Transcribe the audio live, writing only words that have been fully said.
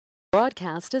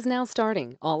Broadcast is now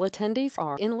starting. All attendees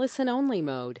are in listen-only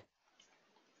mode.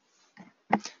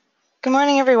 Good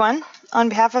morning, everyone. On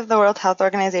behalf of the World Health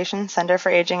Organization Center for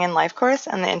Aging and Life Course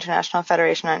and the International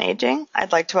Federation on Aging,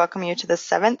 I'd like to welcome you to the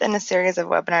 7th in a series of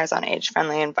webinars on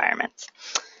age-friendly environments.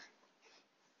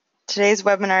 Today's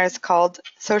webinar is called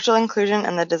Social Inclusion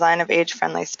and the Design of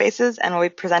Age-Friendly Spaces and will be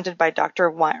presented by Dr.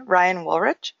 Ryan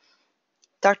Woolrich.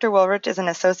 Dr. Woolrich is an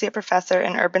associate professor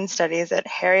in urban studies at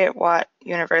Heriot-Watt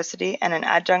University and an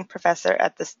adjunct professor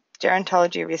at the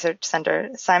Gerontology Research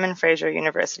Center, Simon Fraser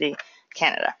University,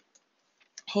 Canada.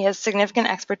 He has significant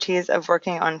expertise of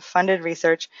working on funded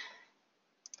research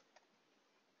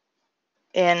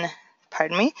in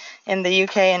the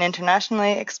UK and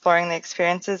internationally, exploring the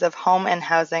experiences of home and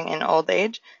housing in old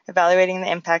age, evaluating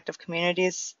the impact of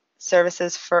communities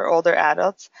services for older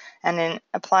adults, and in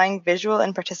applying visual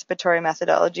and participatory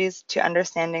methodologies to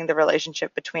understanding the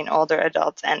relationship between older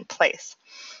adults and place.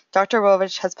 Dr.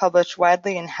 Woolrich has published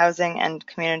widely in housing and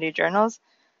community journals.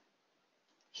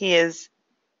 He is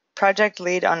project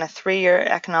lead on a 3-year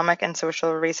economic and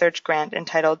social research grant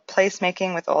entitled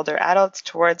Placemaking with Older Adults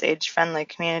Towards Age-Friendly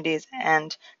Communities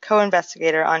and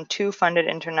co-investigator on 2 funded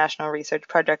international research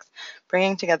projects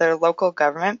bringing together local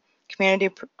government,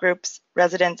 community groups,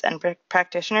 residents, and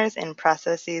practitioners in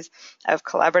processes of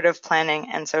collaborative planning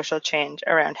and social change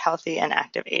around healthy and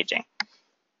active aging.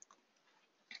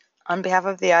 On behalf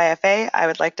of the IFA, I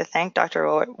would like to thank Dr.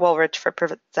 Woolrich for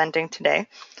presenting today.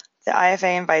 The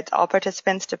IFA invites all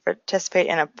participants to participate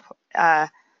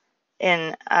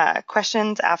in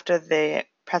questions after the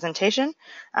presentation.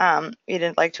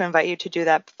 We'd like to invite you to do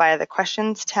that via the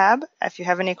questions tab. If you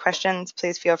have any questions,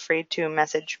 please feel free to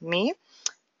message me.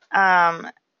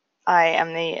 I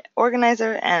am the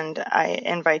organizer, and I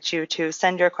invite you to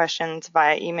send your questions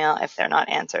via email if they're not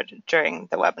answered during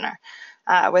the webinar.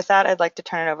 With that, I'd like to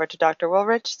turn it over to Dr.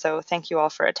 Woolrich, so thank you all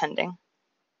for attending.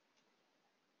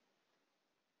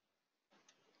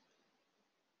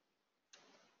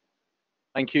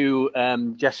 Thank you,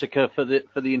 Jessica, for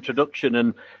the introduction,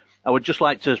 and I would just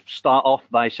like to start off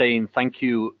by saying thank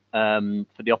you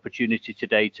for the opportunity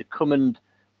today to come and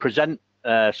present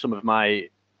some of my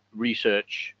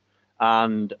research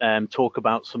and talk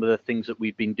about some of the things that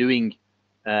we've been doing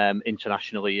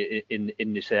internationally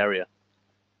in this area.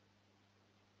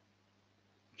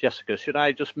 Jessica, should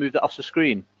I just move that off the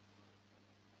screen?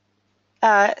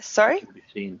 Sorry?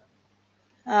 Can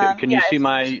you see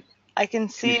my? I can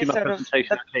see my sort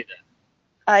presentation of. Okay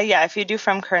then? Yeah, if you do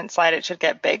from current slide, it should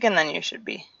get big, and then you should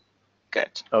be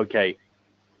good. Okay.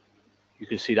 You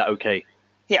can see that okay?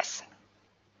 Yes.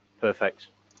 Perfect.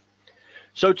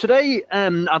 So today,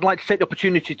 I'd like to take the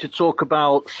opportunity to talk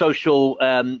about social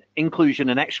inclusion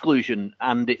and exclusion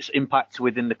and its impact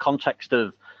within the context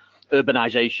of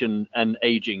urbanization and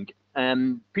aging.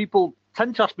 People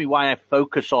tend to ask me why I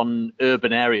focus on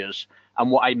urban areas and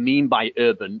what I mean by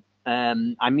urban.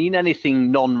 I mean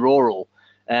anything non-rural.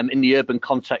 In the urban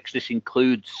context, this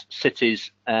includes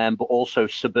cities, but also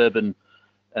suburban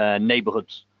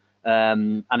neighborhoods.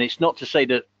 And it's not to say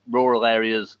that rural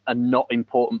areas are not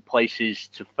important places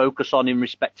to focus on in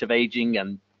respect of aging,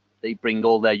 and they bring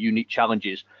all their unique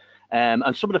challenges. And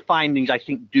some of the findings, I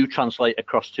think, do translate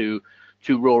across to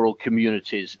rural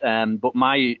communities. But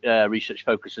my research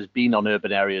focus has been on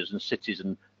urban areas and cities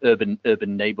and urban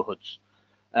neighborhoods.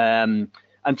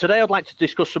 And today I'd like to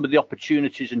discuss some of the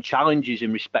opportunities and challenges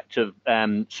in respect of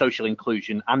social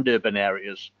inclusion and urban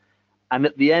areas. And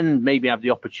at the end, maybe have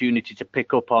the opportunity to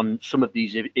pick up on some of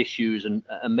these issues and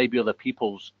maybe other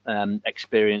people's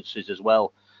experiences as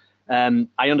well.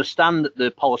 I understand that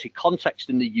the policy context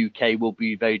in the UK will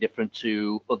be very different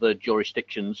to other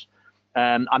jurisdictions.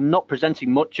 I'm not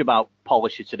presenting much about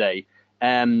policy today,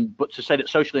 but to say that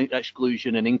social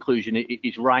exclusion and inclusion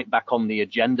is right back on the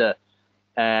agenda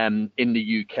in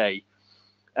the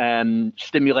UK,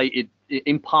 stimulated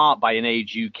in part by an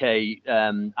Age UK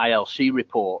ILC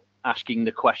report asking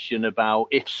the question about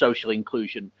if social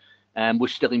inclusion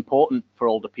was still important for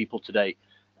older people today.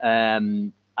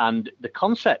 And the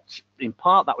concept, in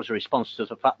part, that was a response to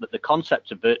the fact that the concept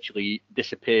have virtually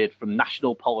disappeared from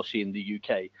national policy in the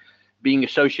UK, being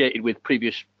associated with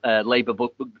previous Labour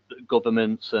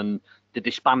governments and the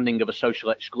disbanding of a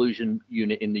social exclusion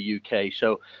unit in the UK.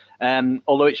 So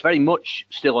although it's very much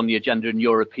still on the agenda in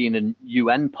European and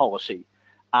UN policy,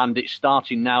 and it's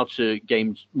starting now to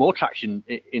gain more traction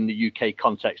in the UK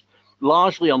context,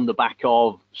 largely on the back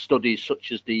of studies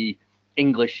such as the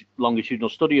English longitudinal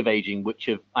study of aging, which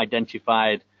have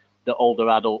identified that older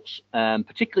adults,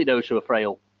 particularly those who are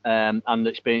frail and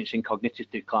experiencing cognitive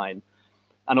decline,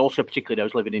 and also particularly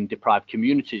those living in deprived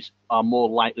communities, are more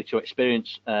likely to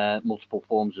experience multiple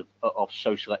forms of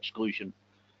social exclusion.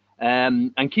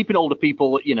 And keeping older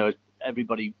people,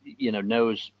 everybody,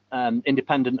 knows,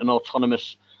 independent and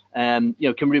autonomous, can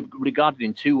be regarded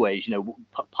in two ways.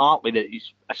 Partly that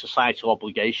it's a societal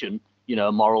obligation,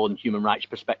 a moral and human rights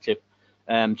perspective,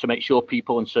 to make sure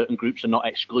people and certain groups are not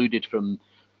excluded from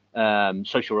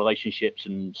social relationships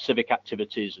and civic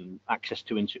activities and access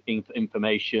to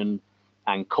information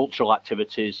and cultural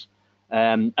activities.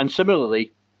 And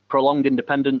similarly, prolonged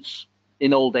independence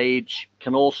in old age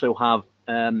can also have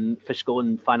fiscal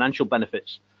and financial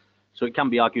benefits. So it can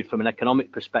be argued from an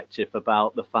economic perspective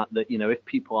about the fact that, if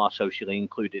people are socially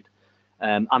included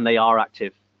and they are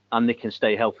active and they can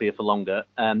stay healthier for longer,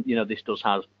 this does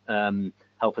have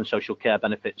health and social care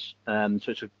benefits. So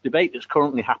it's a debate that's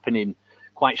currently happening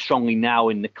quite strongly now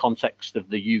in the context of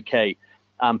the UK,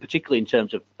 particularly in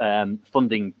terms of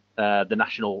funding the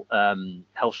National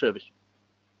Health Service.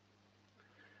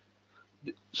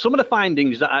 Some of the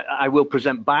findings that I will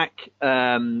present back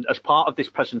as part of this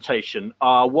presentation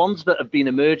are ones that have been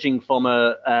emerging from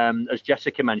as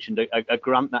Jessica mentioned, a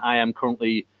grant that I am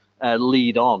currently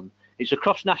lead on. It's a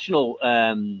cross-national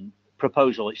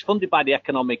proposal. It's funded by the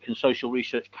Economic and Social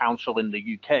Research Council in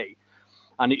the UK,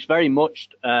 and it's very much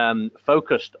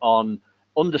focused on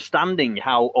understanding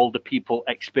how older people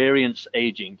experience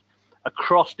aging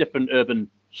across different urban,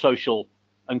 social,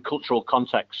 and cultural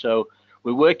contexts. So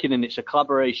we're working, and it's a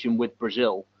collaboration with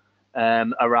Brazil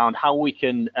around how we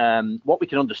can, what we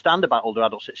can understand about older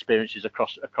adults' experiences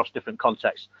across different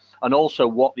contexts, and also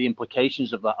what the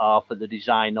implications of that are for the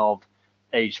design of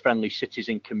age-friendly cities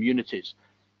and communities.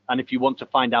 And if you want to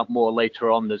find out more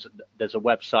later on, there's a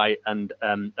website and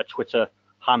a Twitter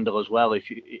handle as well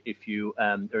if you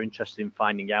are interested in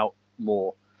finding out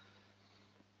more.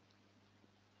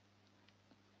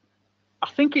 I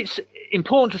think it's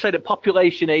important to say that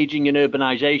population aging and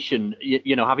urbanization,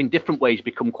 having different ways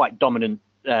become quite dominant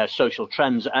social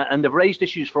trends, and they've raised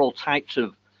issues for all types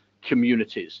of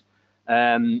communities.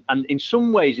 And in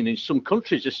some ways, and in some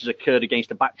countries, this has occurred against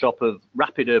a backdrop of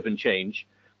rapid urban change,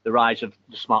 the rise of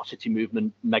the smart city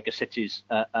movement, megacities,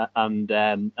 and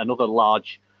other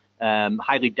large,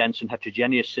 highly dense and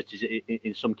heterogeneous cities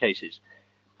in some cases.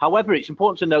 However, it's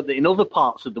important to note that in other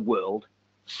parts of the world,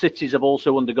 cities have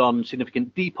also undergone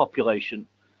significant depopulation.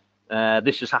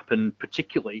 This has happened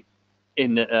particularly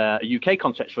in a UK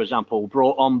context, for example,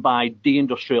 brought on by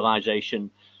deindustrialization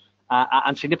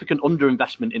and significant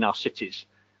underinvestment in our cities,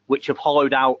 which have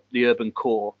hollowed out the urban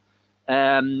core.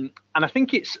 And I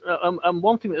think it's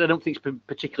one thing that I don't think is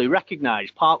particularly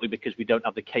recognized, partly because we don't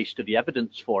have the case study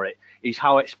evidence for it, is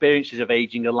how experiences of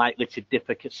aging are likely to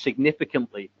differ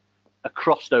significantly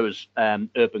across those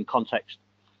urban contexts.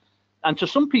 And to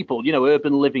some people,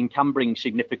 urban living can bring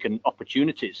significant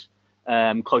opportunities,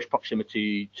 close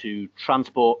proximity to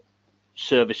transport,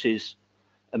 services,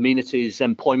 amenities,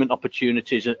 employment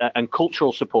opportunities, and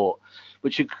cultural support,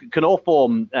 which can all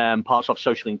form parts of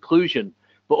social inclusion.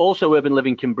 But also urban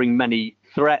living can bring many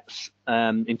threats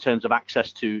in terms of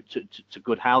access to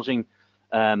good housing,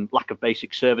 lack of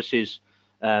basic services,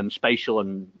 spatial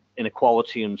and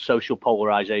inequality and social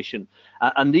polarization.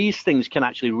 And these things can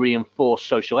actually reinforce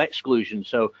social exclusion.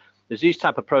 So there's these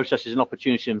type of processes and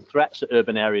opportunities and threats that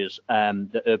urban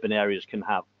areas can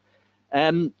have.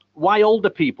 Why older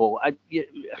people?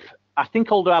 I think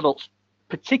older adults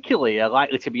particularly are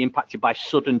likely to be impacted by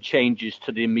sudden changes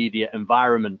to the immediate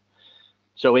environment.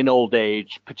 So in old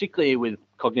age, particularly with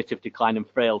cognitive decline and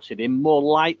frailty, they're more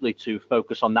likely to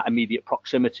focus on that immediate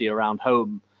proximity around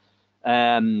home.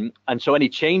 And so any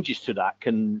changes to that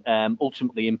can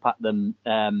ultimately impact them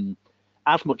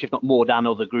as much, if not more, than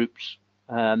other groups.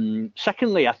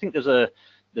 Secondly, I think there's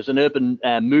an urban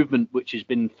movement which has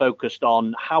been focused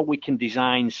on how we can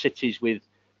design cities with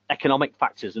economic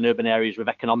factors and urban areas with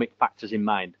economic factors in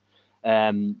mind,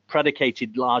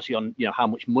 predicated largely on how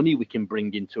much money we can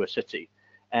bring into a city.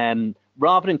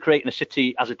 Rather than creating a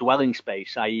city as a dwelling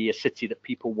space, i.e. a city that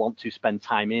people want to spend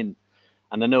time in.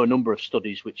 And I know a number of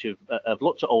studies which have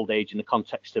looked at old age in the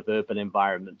context of urban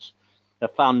environments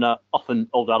have found that often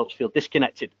older adults feel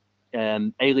disconnected,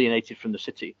 alienated from the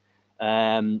city,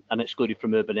 and excluded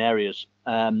from urban areas.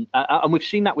 And we've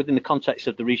seen that within the context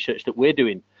of the research that we're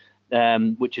doing,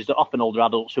 which is that often older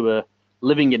adults who are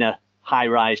living in a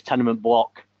high-rise tenement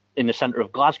block in the centre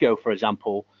of Glasgow, for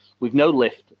example, with no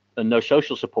lift and no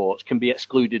social supports, can be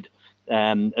excluded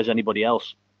as anybody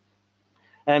else.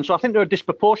 So I think there are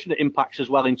disproportionate impacts as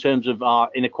well in terms of our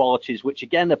inequalities, which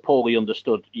again are poorly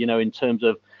understood, in terms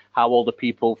of how older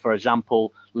people, for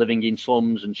example, living in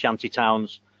slums and shanty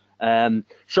towns.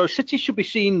 So cities should be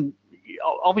seen,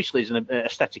 obviously is an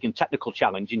aesthetic and technical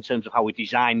challenge in terms of how we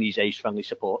design these age-friendly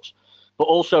supports, but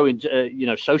also in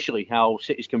socially, how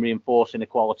cities can reinforce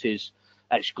inequalities,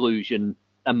 exclusion,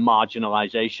 and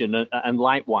marginalisation, and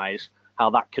likewise how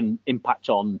that can impact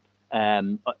on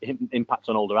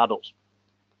older adults.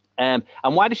 And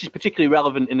why this is particularly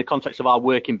relevant in the context of our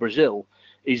work in Brazil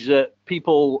is that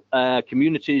people,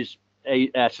 communities,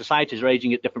 societies are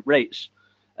aging at different rates.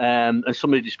 And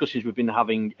some of the discussions we've been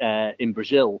having in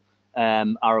Brazil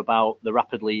are about the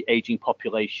rapidly aging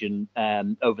population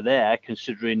over there,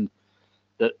 considering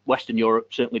that Western Europe,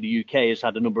 certainly the UK, has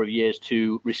had a number of years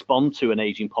to respond to an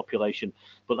aging population,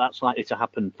 but that's likely to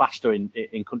happen faster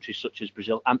in countries such as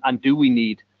Brazil. And do we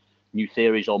need new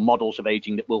theories or models of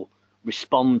aging that will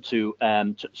respond to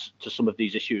some of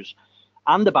these issues?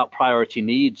 And about priority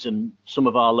needs, and some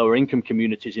of our lower income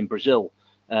communities in Brazil,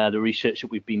 the research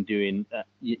that we've been doing,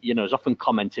 has often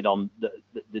commented on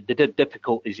the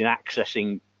difficulties in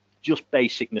accessing just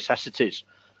basic necessities,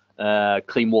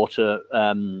 clean water,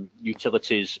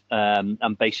 utilities,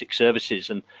 and basic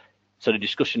services. And so the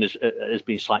discussion has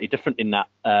been slightly different in that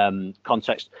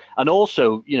context. And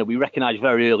also, we recognised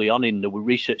very early on in the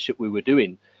research that we were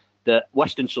doing that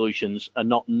Western solutions are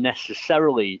not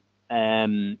necessarily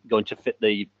going to fit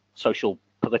the social,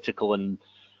 political, and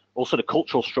also the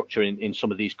cultural structure in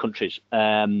some of these countries.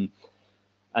 And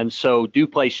so do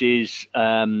places,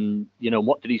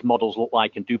 what do these models look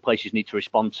like, and do places need to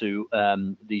respond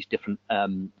to these different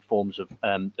forms of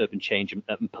urban change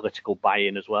and political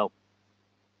buy-in as well.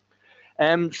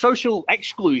 Social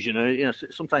exclusion,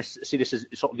 sometimes see this as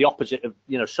sort of the opposite of,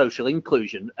 social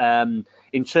inclusion,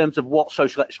 in terms of what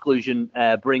social exclusion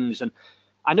brings. And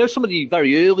I know some of the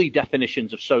very early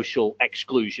definitions of social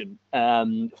exclusion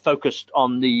focused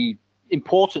on the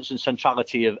importance and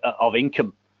centrality of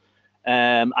income.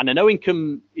 And I know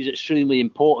income is extremely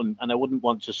important, and I wouldn't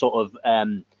want to sort of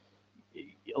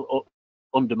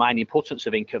undermine the importance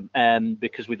of income,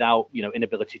 because without,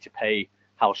 inability to pay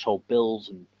household bills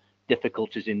and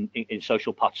difficulties in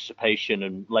social participation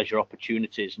and leisure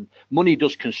opportunities, and money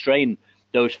does constrain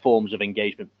those forms of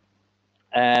engagement.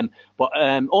 But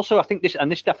also, I think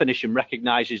this definition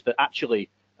recognises that actually,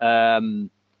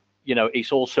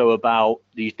 it's also about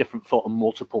these different sort of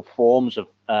multiple forms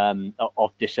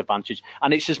of disadvantage,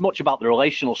 and it's as much about the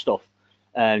relational stuff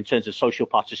in terms of social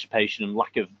participation and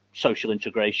lack of social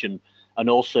integration, and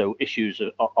also issues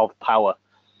of power.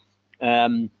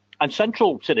 And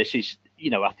central to this is,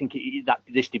 I think that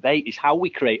this debate is how we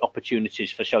create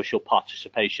opportunities for social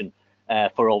participation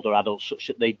for older adults, such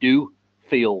that they do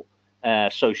feel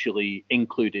socially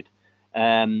included.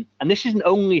 And this isn't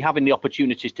only having the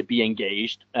opportunities to be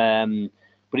engaged,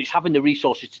 but it's having the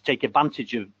resources to take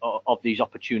advantage of these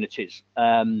opportunities.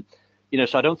 So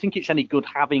I don't think it's any good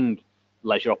having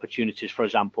leisure opportunities, for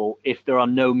example, if there are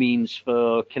no means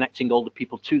for connecting older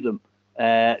people to them.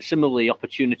 Similarly,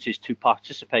 opportunities to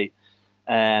participate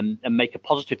and make a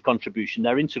positive contribution,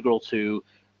 they're integral to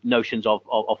notions of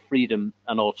freedom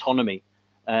and autonomy.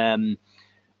 And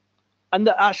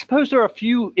I suppose there are a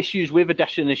few issues with a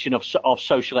definition of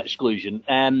social exclusion.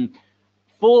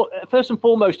 First and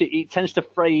foremost, it tends to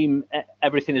frame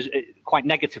everything as quite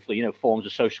negatively, forms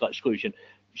of social exclusion.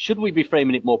 Should we be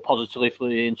framing it more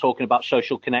positively and talking about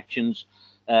social connections,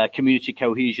 community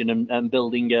cohesion, and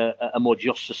building a more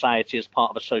just society as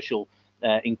part of a social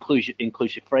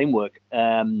inclusive framework?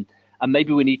 And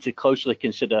maybe we need to closely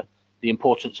consider the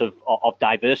importance of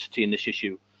diversity in this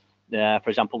issue. For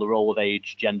example, the role of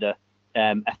age, gender,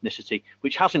 ethnicity,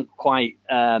 which hasn't quite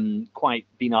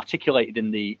been articulated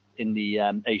in the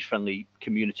age-friendly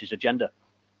communities agenda.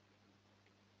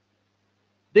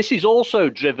 This is also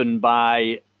driven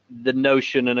by the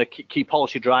notion, and a key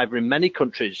policy driver in many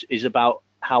countries is about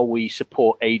how we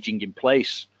support aging in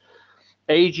place.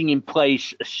 Aging in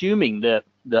place, assuming that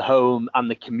the home and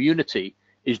the community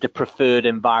is the preferred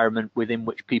environment within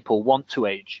which people want to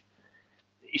age.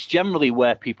 It's generally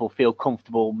where people feel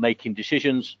comfortable making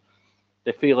decisions.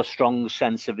 They feel a strong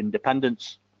sense of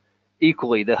independence.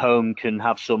 Equally, the home can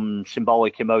have some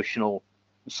symbolic, emotional,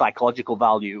 psychological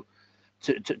value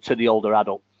to the older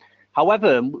adult.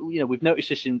 However, we've noticed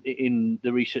this in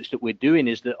the research that we're doing,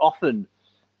 is that often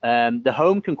the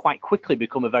home can quite quickly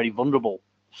become a very vulnerable,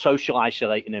 social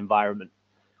isolating environment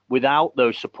without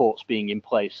those supports being in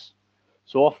place.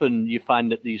 So often you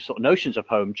find that these sort of notions of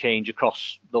home change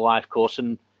across the life course,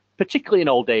 and particularly in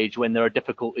old age when there are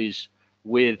difficulties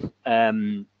with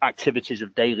activities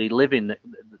of daily living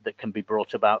that can be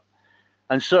brought about.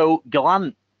 And so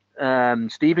Gallant,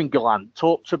 Stephen Gallant,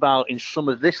 talked about in some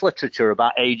of this literature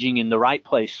about aging in the right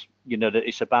place you know, that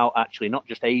it's about actually not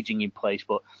just aging in place,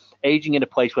 but aging in a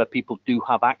place where people do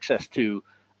have access to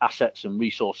assets and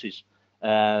resources,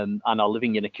 and are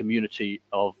living in a community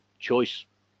of choice.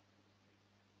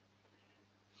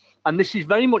 And this is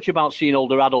very much about seeing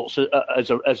older adults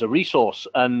as a resource,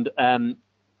 and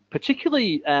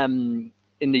particularly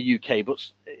in the UK, but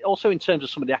also in terms of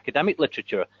some of the academic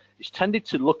literature, it's tended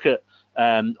to look at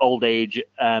old age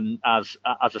as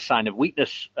a sign of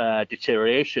weakness,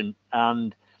 deterioration,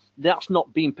 and that's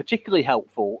not been particularly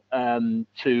helpful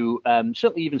to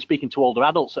certainly even speaking to older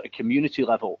adults at a community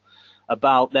level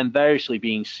about them variously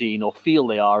being seen or feel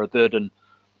they are a burden,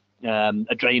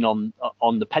 a drain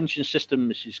on the pension system.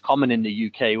 This is common in the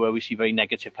UK, where we see very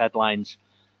negative headlines,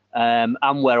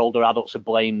 and where older adults are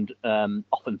blamed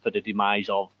often for the demise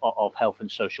of health and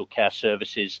social care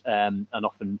services, and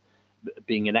often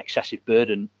being an excessive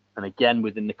burden. And again,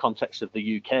 within the context of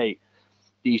the UK,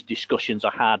 these discussions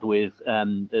are had with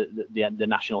the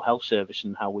National Health Service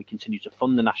and how we continue to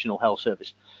fund the National Health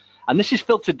Service. And this is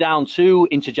filtered down to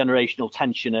intergenerational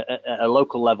tension at a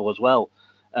local level as well,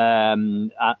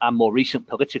 and more recent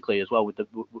politically as well with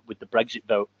the Brexit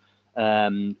vote,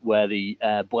 where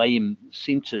the blame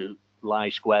seemed to lie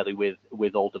squarely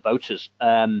with older voters.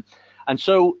 And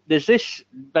so there's this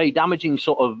very damaging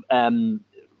sort of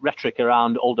rhetoric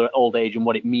around old age and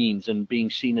what it means, and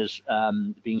being seen as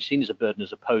a burden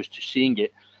as opposed to seeing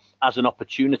it as an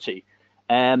opportunity.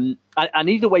 And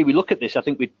either way we look at this, I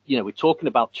think we're talking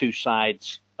about two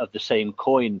sides of the same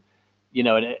coin. You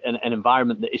know, an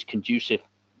environment that is conducive,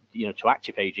 you know, to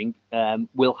active aging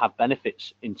will have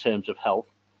benefits in terms of health,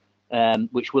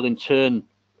 which will in turn,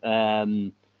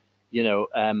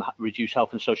 reduce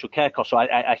health and social care costs. So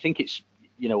I think it's,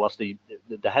 you know, whilst the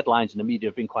headlines in the media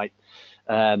have been quite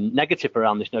negative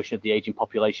around this notion of the aging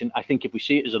population, I think if we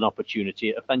see it as an opportunity,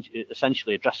 it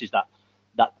essentially addresses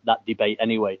that debate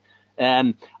anyway.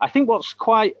 I think what's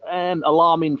quite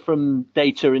alarming from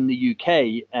data in the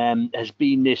UK has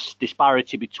been this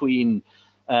disparity between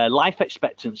life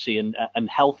expectancy and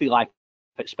healthy life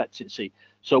expectancy.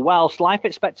 So whilst life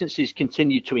expectancies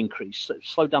continue to increase, so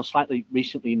slowed down slightly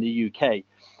recently in the UK,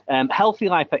 healthy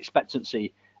life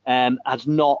expectancy has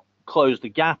not closed the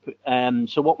gap.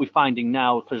 So what we're finding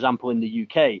now, for example, in the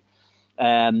UK,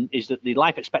 is that the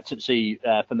life expectancy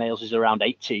for males is around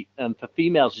 80, and for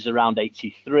females is around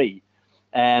 83.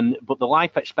 But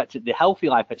the healthy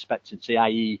life expectancy,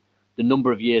 i.e. the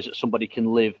number of years that somebody can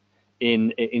live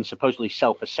in supposedly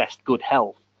self-assessed good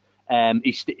health,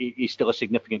 is still a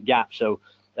significant gap. So,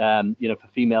 for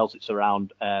females it's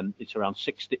around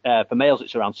 60. For males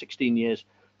it's around 16 years,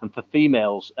 and for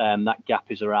females that gap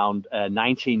is around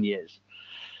 19 years.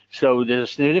 So there's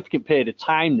a significant period of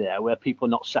time there where people are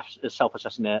not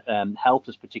self-assessing their health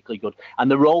as particularly good,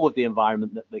 and the role of the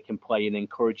environment that they can play in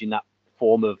encouraging that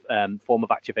form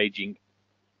of active aging.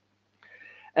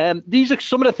 These are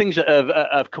some of the things that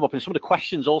have come up, and some of the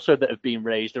questions also that have been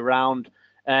raised around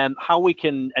how we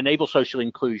can enable social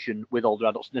inclusion with older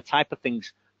adults, and the type of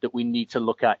things that we need to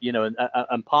look at. You know,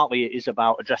 and partly it is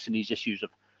about addressing these issues of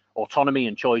autonomy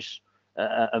and choice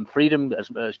and freedom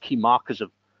as key markers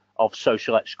of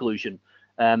social exclusion.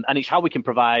 And it's how we can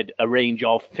provide a range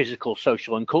of physical,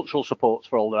 social and cultural supports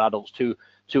for older adults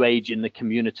to age in the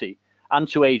community and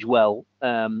to age well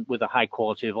with a high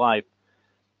quality of life.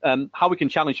 How we can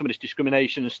challenge some of this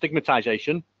discrimination and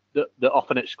stigmatization that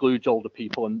often excludes older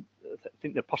people, and I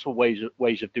think there are possible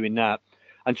ways of doing that,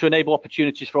 and to enable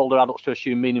opportunities for older adults to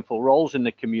assume meaningful roles in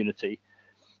the community.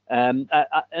 And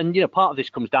part of this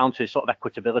comes down to sort of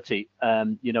equitability,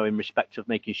 in respect of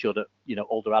making sure that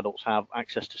older adults have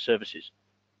access to services.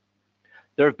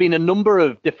 There have been a number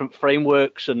of different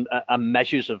frameworks and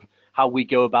measures of how we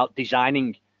go about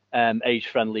designing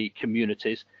age-friendly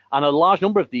communities, and a large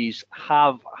number of these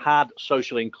have had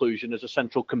social inclusion as a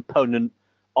central component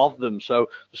of them. So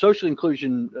the social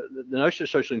inclusion, the notion of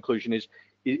social inclusion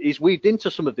is weaved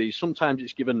into some of these. Sometimes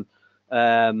it's given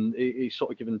it's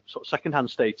sort of given second-hand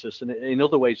status, and in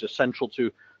other ways are central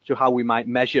to how we might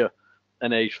measure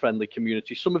an age-friendly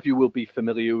community. Some of you will be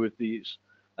familiar with these.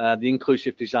 The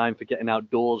inclusive design for getting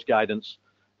outdoors guidance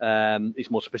is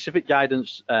more specific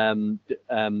guidance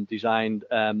designed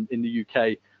in the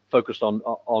UK, focused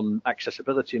on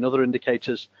accessibility and other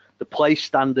indicators. The place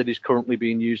standard is currently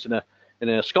being used in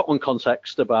a Scotland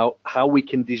context about how we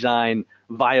can design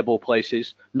viable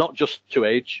places, not just to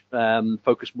age,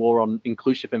 focus more on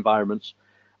inclusive environments.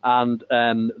 And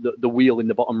the wheel in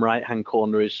the bottom right-hand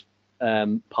corner is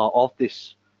part of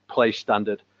this place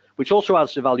standard, which also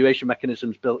has evaluation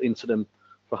mechanisms built into them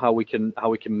for how we can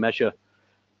measure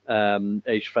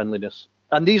age friendliness.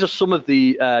 And these are some of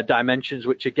the dimensions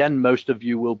which, again, most of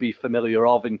you will be familiar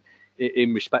of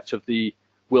in respect of the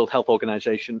World Health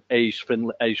Organization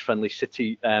age-friendly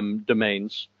city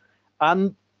domains.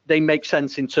 And they make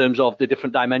sense in terms of the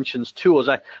different dimensions to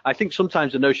us. I think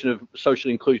sometimes the notion of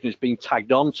social inclusion is being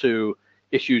tagged on to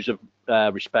issues of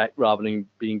respect rather than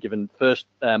being given first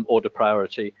order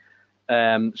priority.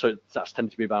 So that's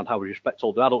tended to be about how we respect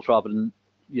older adults rather than,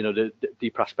 you know, the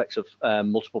deeper aspects of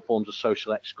multiple forms of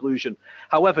social exclusion.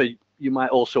 However, you might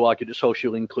also argue that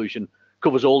social inclusion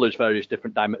covers all those various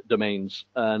different domains,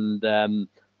 and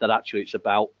that actually it's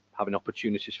about having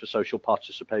opportunities for social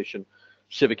participation,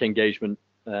 civic engagement,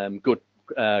 good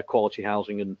quality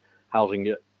housing and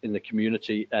housing in the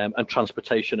community, and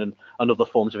transportation and other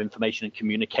forms of information and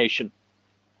communication.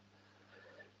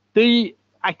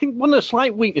 I think one of the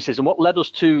slight weaknesses and what led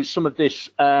us to some of this,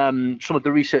 some of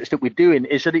the research that we're doing,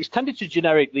 is that it's tended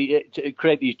to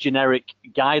create these generic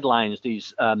guidelines,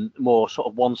 these more sort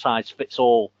of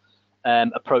one-size-fits-all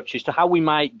approaches to how we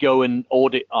might go and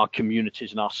audit our communities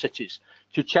and our cities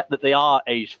to check that they are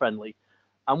age-friendly.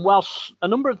 And whilst a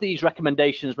number of these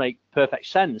recommendations make perfect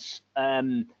sense,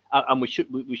 and we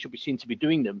should be seen to be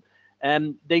doing them,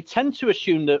 they tend to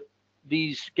assume that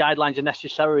these guidelines are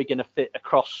necessarily going to fit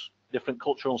across different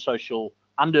cultural, social,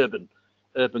 and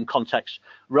urban contexts,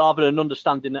 rather than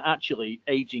understanding that actually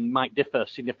aging might differ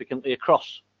significantly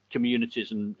across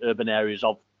communities and urban areas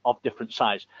of different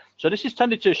size. So this is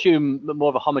tended to assume more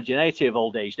of a homogeneity of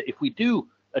old age, that if we do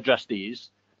address these,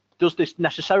 does this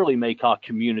necessarily make our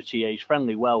community age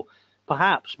friendly? Well,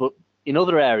 perhaps, but in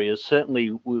other areas,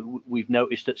 certainly we've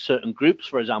noticed that certain groups,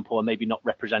 for example, are maybe not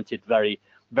represented very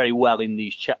well in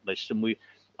these checklists, and we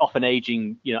often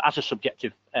aging, you know, as a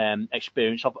subjective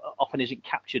experience, often isn't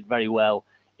captured very well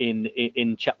in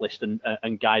checklists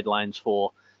and guidelines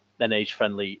for an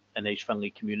age-friendly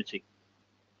community.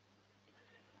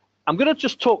 I'm going to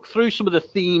just talk through some of the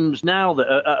themes now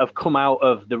that have come out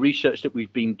of the research that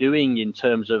we've been doing in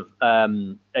terms of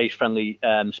age-friendly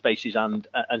spaces and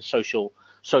social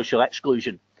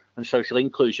exclusion and social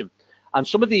inclusion. And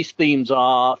some of these themes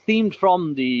are themed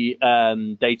from the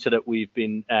data that we've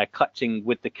been collecting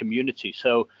with the community.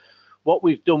 So what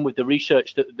we've done with the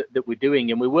research that we're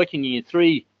doing, and we're working in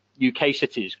 3 UK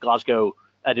cities, Glasgow,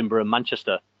 Edinburgh, and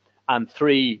Manchester, and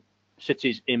 3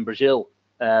 cities in Brazil,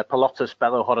 Pelotas,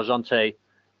 Belo Horizonte,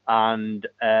 and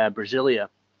Brasilia.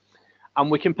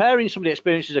 And we're comparing some of the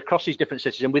experiences across these different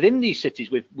cities. And within these cities,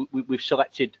 we've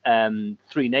selected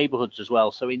 3 neighbourhoods as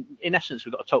well. So in essence,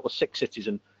 we've got a total of 6 cities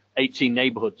and 18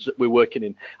 neighbourhoods that we're working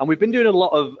in. And we've been doing a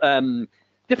lot of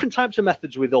different types of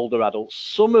methods with older adults.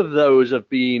 Some of those have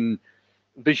been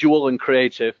visual and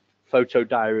creative, photo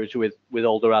diaries with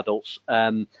older adults,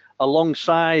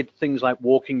 alongside things like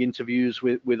walking interviews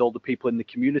with older people in the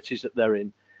communities that they're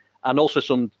in, and also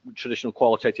some traditional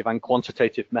qualitative and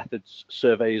quantitative methods,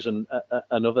 surveys and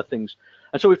other things.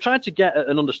 And so we've tried to get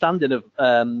an understanding of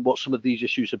what some of these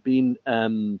issues have been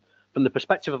from the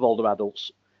perspective of older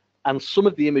adults. And some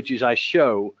of the images I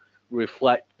show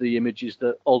reflect the images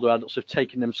that older adults have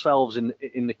taken themselves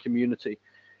in the community.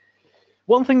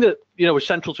 One thing that, you know, was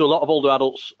central to a lot of older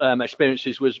adults'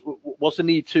 experiences was the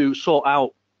need to sort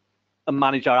out and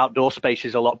manage our outdoor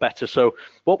spaces a lot better. So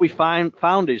what we found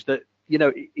is that, you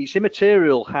know, it's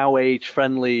immaterial how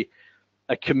age-friendly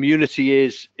a community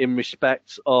is in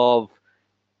respect of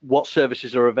what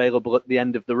services are available at the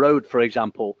end of the road, for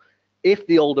example. If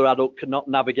the older adult cannot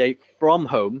navigate from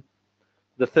home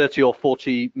the 30 or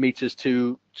 40 meters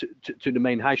to the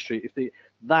main high street,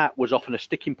 that was often a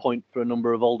sticking point for a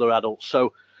number of older adults.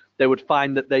 So they would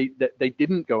find that they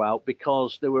didn't go out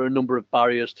because there were a number of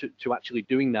barriers to actually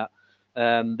doing that.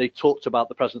 They talked about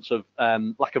the presence of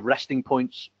lack of resting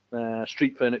points,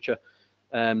 street furniture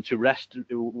to rest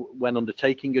when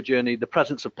undertaking a journey. The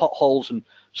presence of potholes and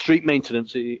street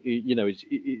maintenance, you know,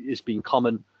 is being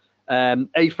common.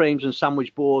 A-frames and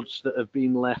sandwich boards that have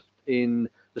been left in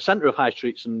the centre of high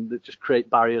streets and that just create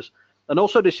barriers. And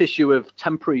also this issue of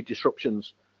temporary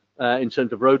disruptions in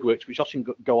terms of roadworks, which often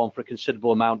go on for a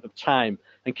considerable amount of time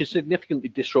and can significantly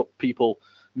disrupt people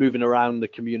moving around the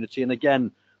community, and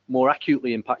again, more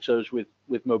acutely impacts those with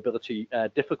mobility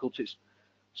difficulties.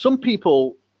 Some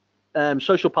people,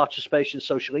 social participation,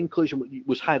 social inclusion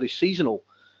was highly seasonal.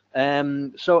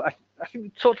 So I think we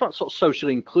talked about sort of social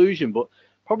inclusion, but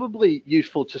probably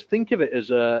useful to think of it as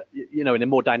a, you know, in a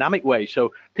more dynamic way.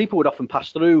 So people would often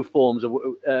pass through forms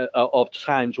of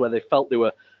times where they felt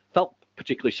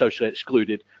particularly socially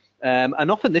excluded,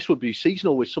 and often this would be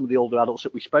seasonal with some of the older adults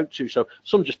that we spoke to. So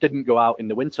some just didn't go out in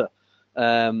the winter.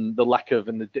 The lack of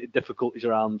and the difficulties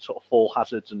around sort of fall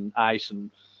hazards and ice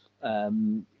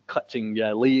and collecting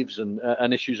leaves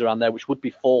and issues around there, which would be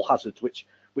fall hazards, which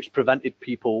prevented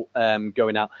people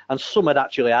going out. And some had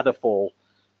actually had a fall,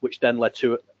 which then led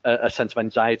to a sense of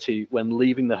anxiety when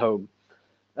leaving the home.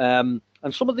 And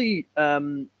some of the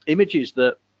images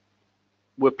that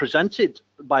were presented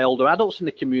by older adults in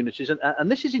the communities, and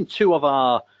this is in 2 of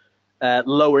our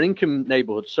lower income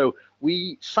neighborhoods. So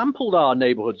we sampled our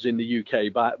neighborhoods in the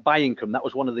UK by income. That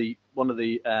was one of the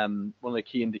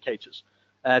key indicators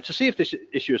to see if this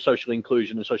issue of social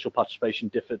inclusion and social participation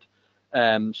differed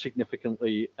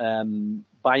significantly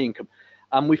by income.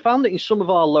 And we found that in some of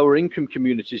our lower income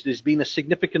communities, there's been a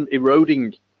significant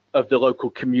eroding of the local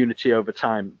community over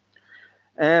time.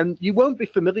 You won't be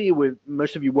familiar with,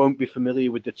 most of you won't be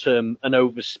familiar with the term an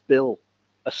overspill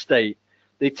estate.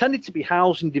 They tended to be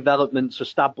housing developments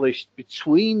established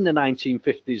between the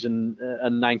 1950s and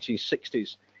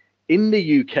 1960s in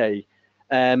the UK.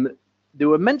 They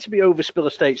were meant to be overspill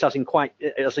estates as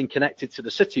in connected to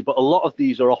the city, but a lot of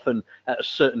these are often at a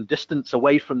certain distance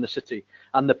away from the city,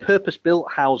 and the purpose-built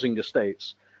housing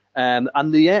estates. And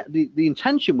the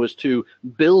intention was to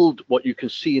build what you can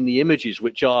see in the images,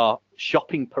 which are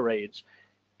shopping parades,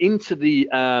 into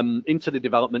the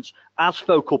developments as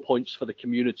focal points for the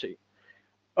community.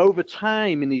 Over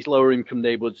time, in these lower income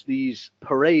neighborhoods, these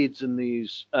parades and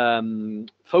these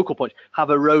focal points have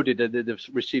eroded, and they've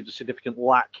received a significant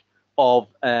lack of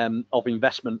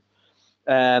investment.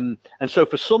 And so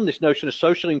for some, this notion of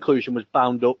social inclusion was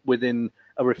bound up within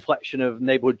a reflection of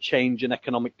neighborhood change and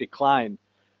economic decline.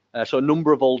 So a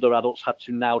number of older adults had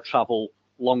to now travel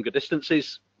longer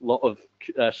distances. A lot of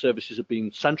services have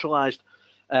been centralized,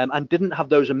 and didn't have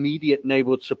those immediate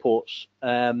neighborhood supports,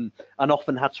 and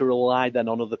often had to rely then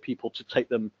on other people to take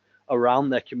them around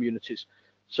their communities.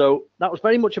 So that was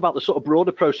very much about the sort of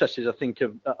broader processes, I think,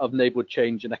 of neighborhood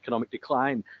change and economic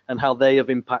decline, and how they have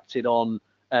impacted on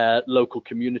local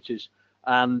communities,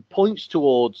 and points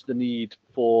towards the need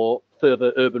for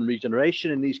further urban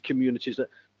regeneration in these communities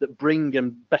that bring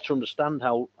and better understand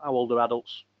how older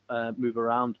adults move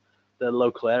around their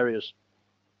local areas.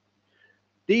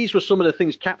 These were some of the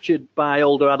things captured by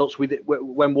older adults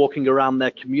when walking around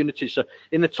their communities. So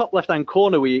in the top left-hand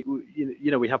corner, we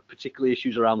have particularly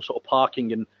issues around sort of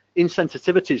parking and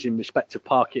insensitivities in respect to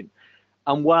parking.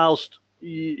 And whilst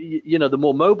the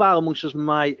more mobile amongst us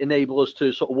might enable us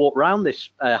to sort of walk around this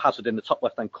hazard in the top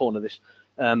left-hand corner, this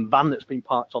van that's been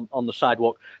parked on the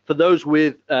sidewalk, for those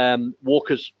with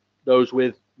walkers, those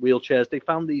with wheelchairs, they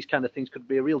found these kind of things could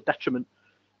be a real detriment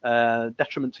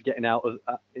to getting out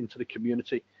into the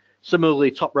community. Similarly,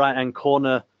 top right hand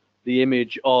corner, the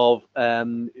image of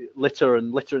litter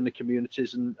in the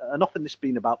communities, and often this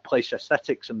being about place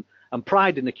aesthetics and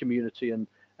pride in the community, and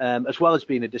as well as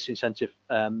being a disincentive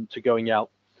to going out.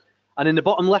 And in the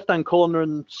bottom left hand corner,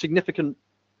 and significant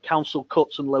council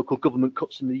cuts and local government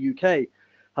cuts in the UK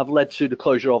have led to the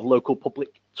closure of local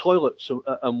public toilets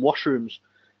and washrooms,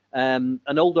 and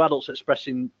older adults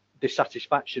expressing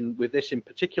dissatisfaction with this in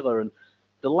particular, and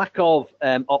the lack of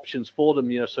options for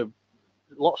them. So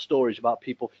a lot of stories about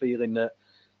people feeling that,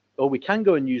 oh, we can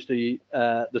go and use the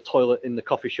toilet in the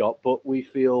coffee shop, but we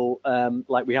feel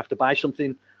like we have to buy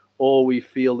something, or we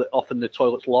feel that often the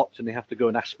toilet's locked and they have to go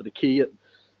and ask for the key at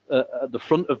the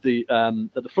front of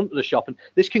the shop, and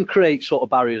this can create sort of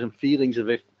barriers and feelings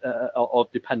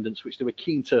of dependence, which they were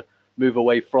keen to move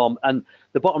away from. And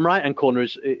the bottom right hand corner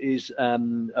is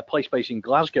a play space in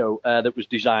Glasgow that was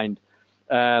designed,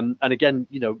 and again,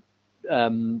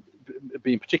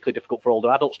 being particularly difficult for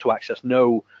older adults to access,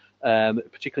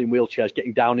 particularly in wheelchairs,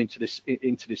 getting down into this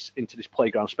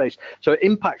playground space. So it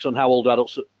impacts on how older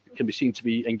adults can be seen to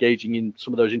be engaging in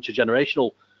some of those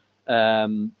intergenerational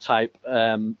types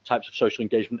of social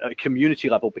engagement at a community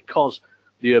level, because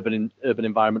the urban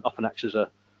environment often acts as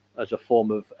a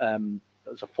form of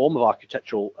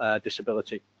architectural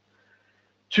disability.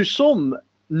 To some,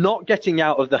 not getting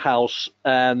out of the house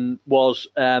was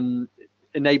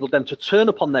enabled them to turn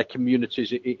upon their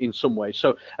communities in some way.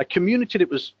 So a community that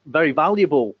was very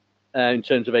valuable in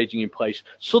terms of aging in place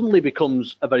suddenly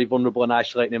becomes a very vulnerable and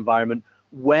isolating environment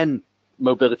when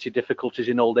mobility difficulties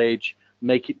in old age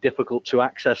make it difficult to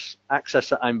access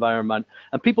that environment,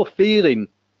 and people feeling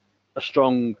a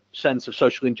strong sense of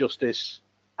social injustice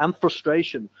and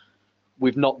frustration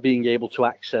with not being able to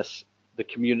access the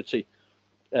community.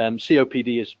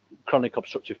 COPD is chronic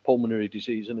obstructive pulmonary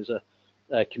disease, and is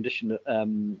a condition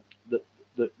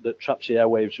that traps the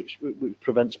airwaves, which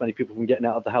prevents many people from getting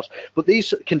out of the house. But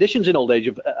these conditions in old age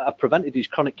have prevented, these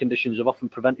chronic conditions have often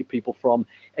prevented people from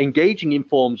engaging in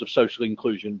forms of social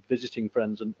inclusion, visiting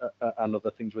friends and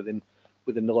other things within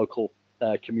the local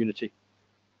community.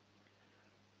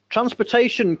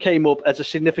 Transportation came up as a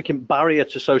significant barrier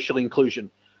to social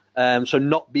inclusion. So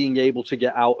not being able to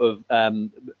get out of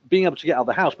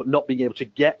the house, but not being able to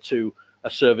get to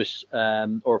a service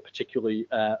or a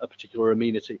particular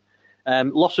amenity.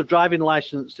 Loss of driving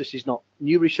license. This is not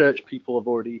new research. People have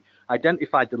already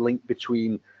identified the link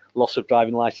between loss of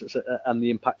driving license and the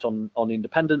impact on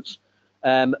independence.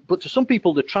 But to some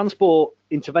people, the transport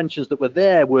interventions that were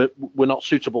there were not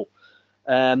suitable.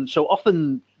 So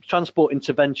often transport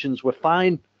interventions were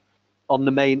fine on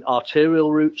the main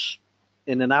arterial routes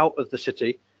in and out of the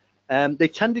city. They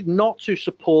tended not to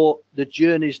support the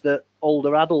journeys that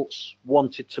older adults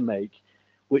wanted to make,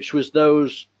 which was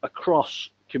those across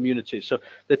communities. So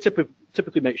they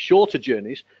typically make shorter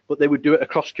journeys, but they would do it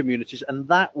across communities, and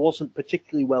that wasn't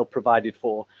particularly well provided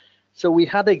for. So we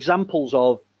had examples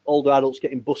of older adults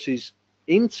getting buses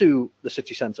into the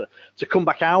city centre to come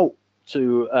back out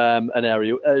to an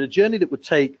area, a journey that would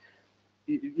take,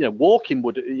 walking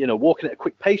at a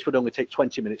quick pace would only take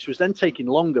 20 minutes. It was then taking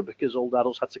longer because old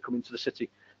adults had to come into the city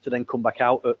to then come back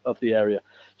out of the area.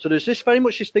 So there's very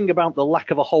much this thing about the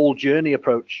lack of a whole journey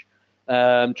approach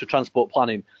to transport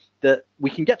planning, that we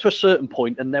can get to a certain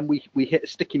point and then we hit a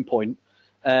sticking point,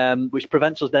 which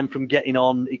prevents us then from getting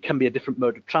on. It can be a different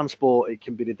mode of transport. It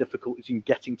can be the difficulties in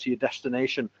getting to your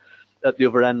destination at the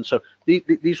other end. So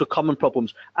these were common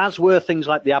problems, as were things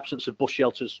like the absence of bus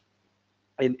shelters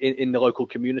in the local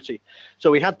community. So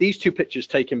we had these two pictures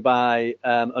taken by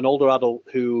an older adult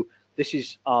who, this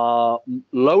is our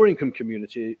lower income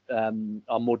community, our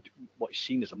more, what is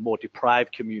seen as a more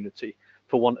deprived community,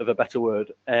 for want of a better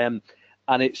word. And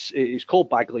it's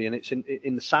called Bagley, and it's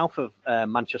in the south of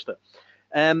Manchester.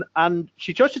 And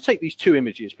she chose to take these two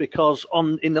images because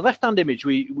in the left-hand image,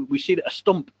 we see a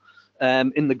stump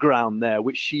in the ground there,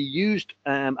 which she used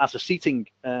as a seating,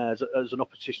 as an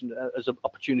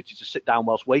opportunity to sit down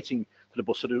whilst waiting for the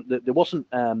bus. So there wasn't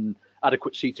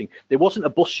adequate seating. There wasn't a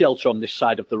bus shelter on this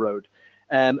side of the road.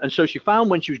 And so she found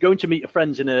when she was going to meet her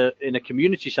friends in a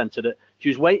community centre that she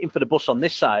was waiting for the bus on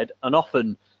this side, and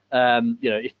often,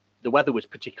 if the weather was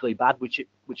particularly bad, which it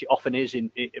often is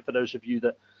for those of you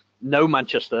that know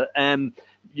Manchester,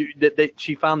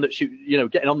 she found that she,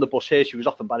 getting on the bus here, she was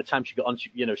often, by the time she got on,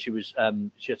 she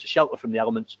had to shelter from the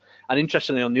elements. And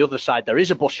interestingly, on the other side, there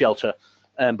is a bus shelter,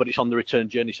 but it's on the return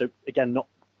journey. So again, not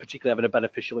particularly having a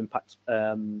beneficial impact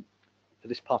for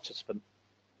this participant.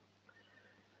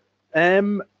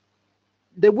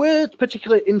 There were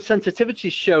particular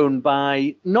insensitivities shown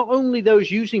by not only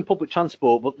those using public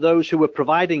transport, but those who were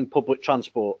providing public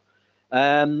transport.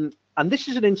 And this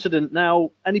is an incident.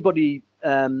 Now, anybody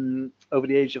over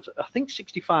the age of, I think,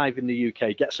 65 in the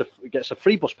UK gets a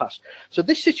free bus pass. So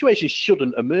this situation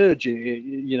shouldn't emerge.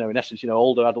 In essence,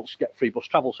 older adults get free bus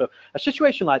travel. So a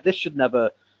situation like this should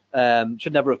never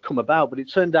have come about. But it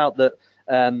turned out that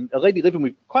a lady living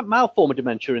with quite mild form of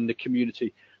dementia in the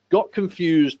community got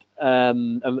confused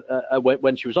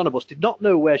when she was on a bus, did not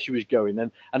know where she was going,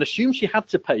 and assumed she had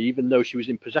to pay even though she was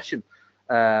in possession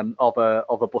of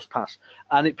a bus pass.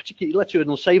 And it particularly led to an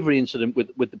unsavoury incident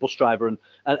with the bus driver, and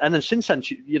then since then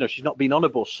she's not been on a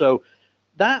bus. So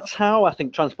that's how I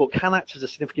think transport can act as a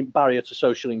significant barrier to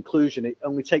social inclusion. It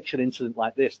only takes an incident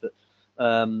like this that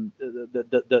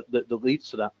leads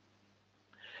to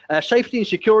that. Safety and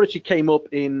security came up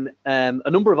in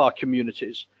a number of our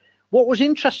communities. What was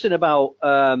interesting about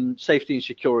safety and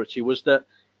security was that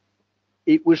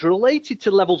it was related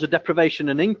to levels of deprivation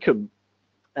and income,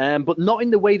 but not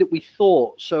in the way that we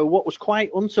thought. So what was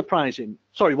quite surprising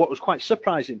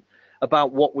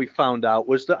about what we found out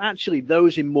was that actually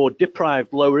those in more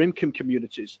deprived, lower income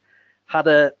communities had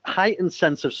a heightened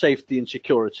sense of safety and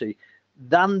security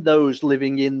than those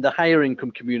living in the higher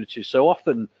income communities. So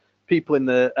often people in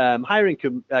the higher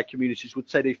income communities would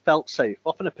say they felt safe,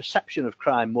 often a perception of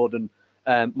crime more than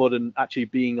actually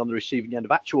being on the receiving end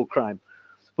of actual crime.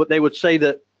 But they would say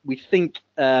that we think,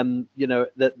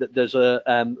 that there's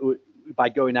by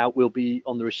going out, we'll be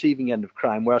on the receiving end of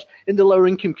crime. Whereas in the lower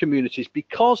income communities,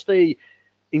 because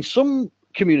in some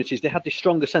communities, they had this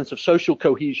stronger sense of social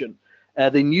cohesion.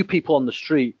 They knew people on the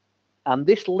street, and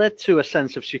this led to a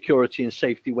sense of security and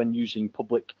safety when using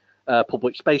public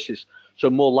spaces. So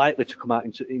more likely to come out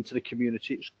into the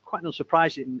community. It's quite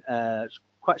surprising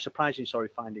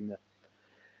finding there.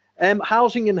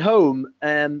 Housing and home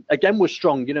again was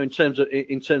strong, in terms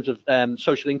of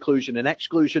social inclusion and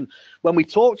exclusion. When we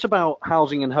talked about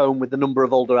housing and home with a number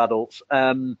of older adults,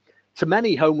 to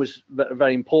many, home was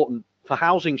very important for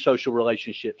housing social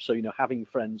relationships. So having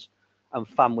friends and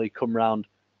family come round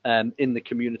in the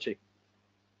community,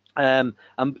 and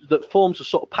that forms a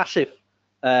sort of passive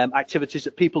activities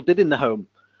that people did in the home.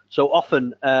 So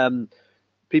often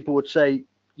people would say,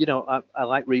 I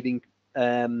like reading,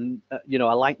 I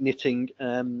like knitting.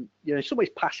 In some ways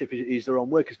passive is the wrong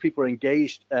word, because people are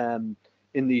engaged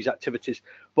in these activities.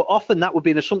 But often that would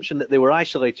be an assumption that they were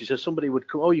isolated. So somebody would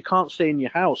come, oh, you can't stay in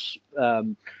your house,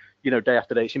 day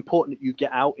after day. It's important that you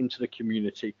get out into the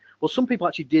community. Well, some people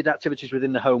actually did activities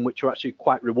within the home which were actually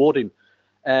quite rewarding,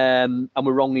 and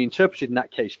were wrongly interpreted in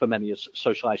that case for many as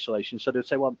social isolation. So they'd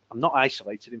say, well, I'm not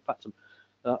isolated. In fact,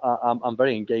 I'm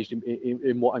very engaged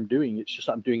in what I'm doing. It's just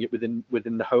that I'm doing it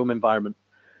within the home environment.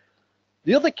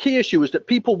 The other key issue was that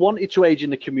people wanted to age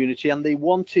in the community, and they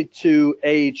wanted to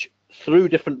age through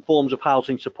different forms of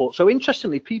housing support. So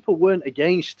interestingly, people weren't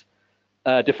against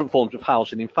different forms of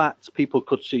housing. In fact, people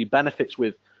could see benefits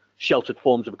with sheltered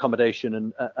forms of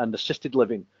accommodation and assisted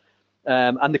living.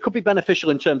 And they could be beneficial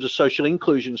in terms of social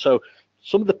inclusion. So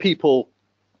some of the people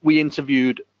we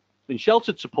interviewed in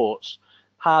sheltered supports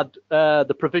had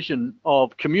the provision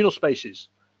of communal spaces,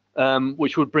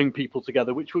 which would bring people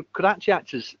together, which could actually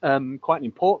act as quite an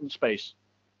important space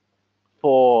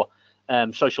for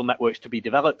social networks to be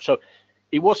developed. So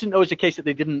it wasn't always the case that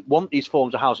they didn't want these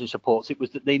forms of housing supports. It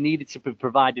was that they needed to be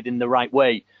provided in the right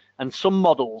way. And some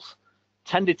models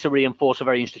tended to reinforce a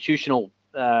very institutional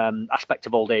aspect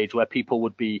of old age, where people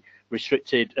would be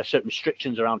restricted, certain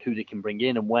restrictions around who they can bring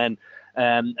in and when.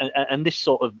 And this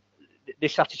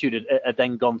attitude had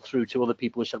then gone through to other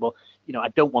people who said, well, I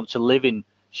don't want to live in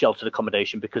sheltered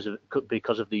accommodation because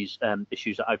of these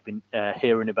issues that I've been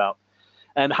hearing about.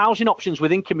 And housing options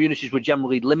within communities were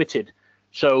generally limited.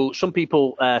 So some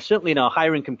people, certainly in our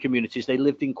higher income communities, they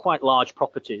lived in quite large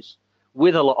properties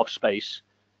with a lot of space,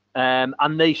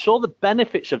 and they saw the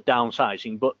benefits of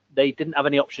downsizing, but they didn't have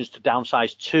any options to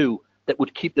downsize to that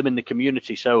would keep them in the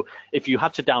community. So if you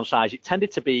had to downsize, it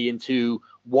tended to be into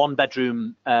one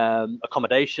bedroom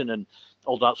accommodation, and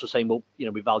older adults were saying, well,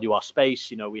 we value our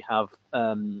space. We have,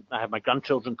 I have my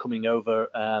grandchildren coming over.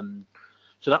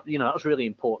 So that, that was really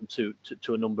important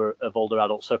to a number of older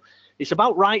adults. So it's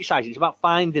about right sizing. It's about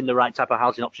finding the right type of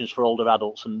housing options for older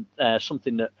adults, and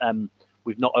something that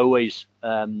we've not always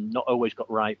got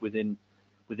right within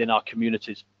our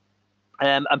communities.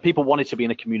 And people wanted to be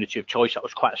in a community of choice. That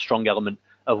was quite a strong element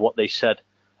of what they said,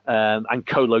 and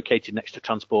co-located next to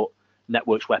transport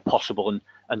networks where possible,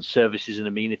 and services and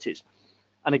amenities.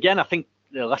 And again, I think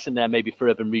the lesson there maybe for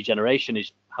urban regeneration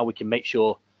is how we can make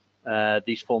sure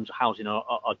these forms of housing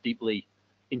are deeply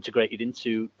integrated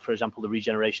into, for example, the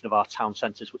regeneration of our town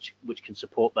centres, which can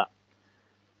support that.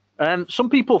 Some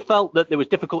people felt that there was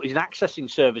difficulties in accessing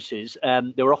services.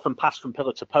 They were often passed from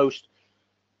pillar to post.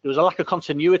 There was a lack of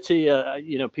continuity.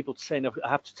 People saying, I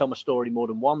have to tell my story more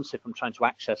than once if I'm trying to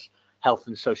access health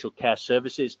and social care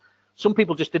services. Some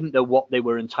people just didn't know what they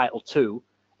were entitled to.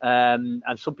 And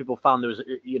some people found there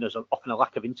was often a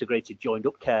lack of integrated joined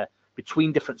up care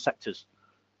between different sectors.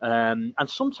 And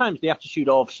sometimes the attitude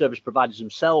of service providers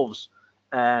themselves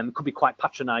could be quite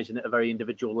patronising at a very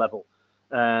individual level.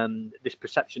 This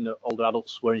perception that older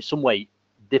adults were in some way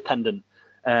dependent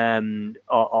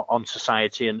on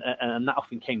society, and that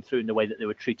often came through in the way that they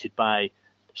were treated by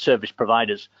service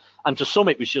providers. And to some,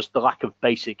 it was just the lack of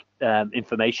basic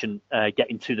information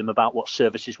getting to them about what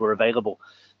services were available.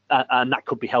 And that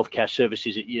could be healthcare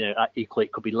services, equally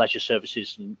it could be leisure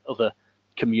services and other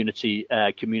community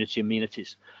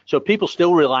amenities. So people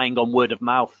still relying on word of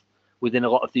mouth within a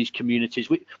lot of these communities,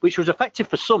 which was effective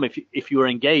for some if you were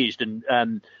engaged,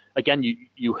 and again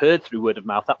you heard through word of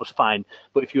mouth, that was fine.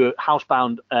 But if you were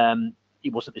housebound,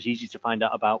 it wasn't as easy to find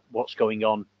out about what's going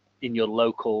on in your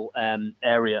local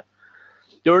area.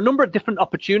 There are a number of different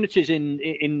opportunities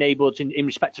in neighbourhoods in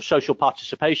respect of social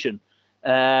participation. So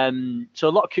a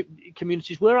lot of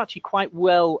communities were actually quite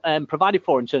well provided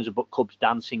for in terms of book clubs,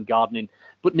 dancing, gardening,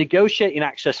 but negotiating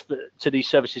access to these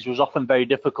services was often very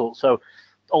difficult. So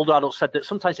older adults said that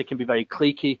sometimes they can be very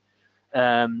cliquey.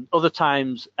 Other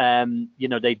times,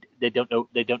 they don't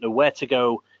know where to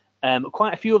go.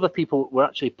 Quite a few other people were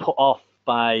actually put off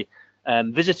by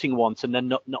visiting once and then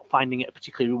not finding it a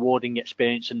particularly rewarding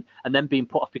experience, and then being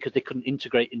put off because they couldn't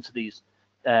integrate into these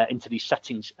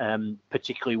settings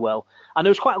particularly well. And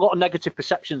there was quite a lot of negative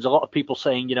perceptions. A lot of people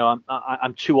saying,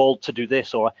 I'm too old to do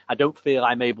this, or I don't feel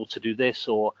I'm able to do this,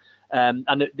 or and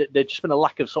there's just been a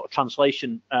lack of sort of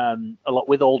translation a lot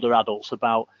with older adults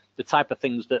about the type of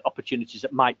things, that opportunities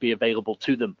that might be available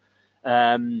to them.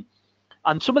 And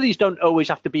some of these don't always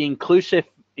have to be inclusive.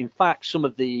 In fact, some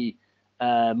of the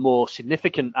more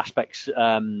significant aspects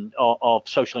of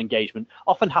social engagement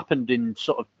often happened in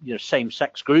sort of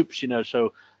same-sex groups.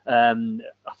 So I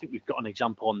think we've got an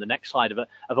example on the next slide of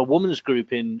a women's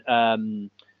group in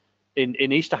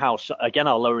Easterhouse, again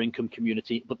our lower income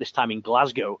community, but this time in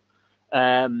Glasgow,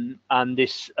 and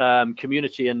this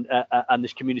community and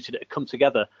this community that had come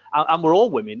together, and we're all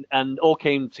women, and all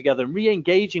came together, and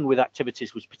re-engaging with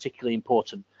activities was particularly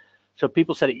important. So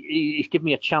people said it gave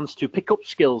me a chance to pick up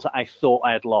skills that I thought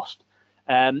I had lost,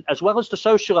 as well as the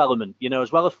social element,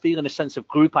 as well as feeling a sense of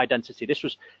group identity. This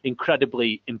was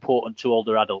incredibly important to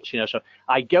older adults, so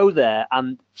I go there,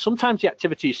 and sometimes the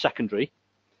activity is secondary,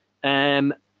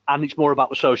 and it's more about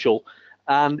the social.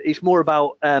 And it's more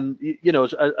about,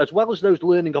 as well as those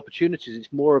learning opportunities,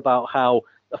 it's more about how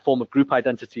a form of group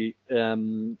identity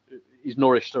is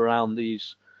nourished around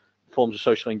these forms of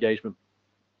social engagement.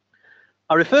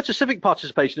 I refer to civic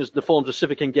participation as the forms of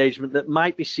civic engagement that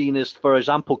might be seen as, for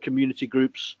example, community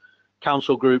groups,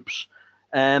 council groups,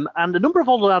 and a number of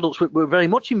older adults were very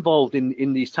much involved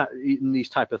in these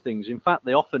type of things. In fact,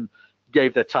 they often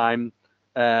gave their time,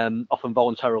 often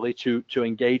voluntarily, to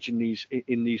engage in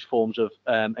these forms of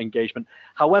engagement.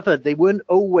 However, they weren't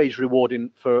always rewarding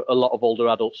for a lot of older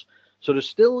adults. So there's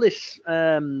still this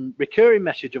recurring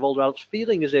message of older adults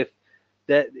feeling as if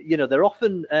they're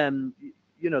often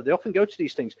they often go to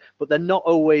these things, but they're not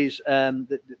always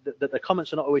the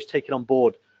comments are not always taken on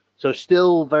board. So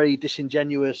still very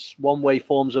disingenuous, one-way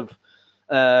forms of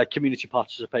community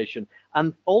participation,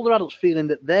 and older adults feeling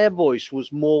that their voice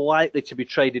was more likely to be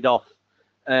traded off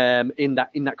in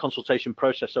that consultation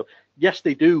process. So yes,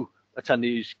 they do attend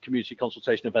these community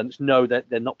consultation events. No, that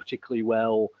they're not particularly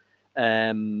well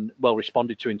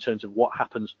responded to in terms of what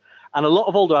happens. And a lot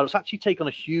of older adults actually take on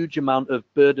a huge amount of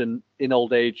burden in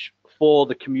old age for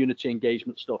the community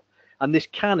engagement stuff. And this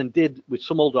can and did, with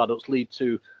some older adults, lead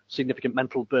to significant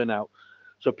mental burnout.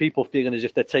 So people feeling as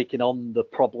if they're taking on the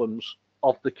problems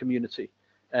of the community,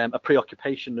 a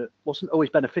preoccupation that wasn't always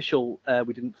beneficial,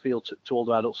 we didn't feel, to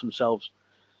older adults themselves.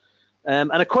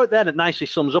 And a quote there that nicely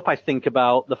sums up, I think,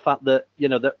 about the fact that,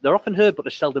 that they're often heard, but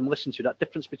they're seldom listened to. That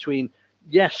difference between,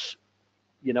 yes,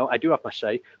 I do have my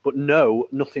say, but no,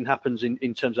 nothing happens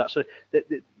in terms of that. So,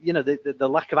 the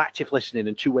lack of active listening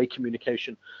and two-way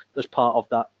communication as part of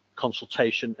that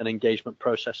consultation and engagement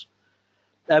process.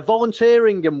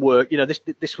 Volunteering and work,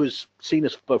 this was seen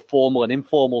as both formal and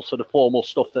informal, sort of formal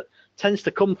stuff that tends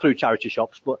to come through charity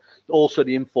shops, but also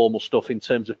the informal stuff in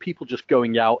terms of people just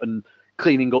going out and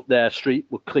cleaning up their street,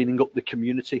 or cleaning up the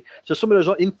community. So some of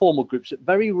those informal groups that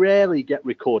very rarely get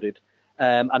recorded,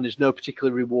 and there's no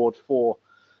particular reward for,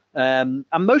 and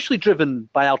mostly driven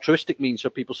by altruistic means. So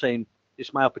people saying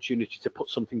it's my opportunity to put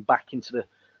something back into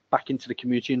the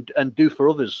community and do for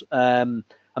others. And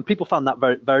people found that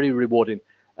very, very rewarding.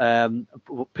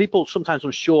 People sometimes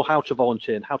unsure how to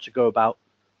volunteer and how to go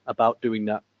about doing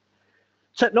that.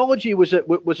 Technology was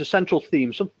a central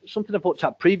theme, something I've looked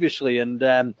at previously,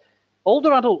 and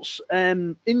older adults,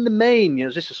 in the main,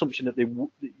 there's this assumption that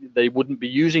they wouldn't be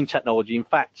using technology. In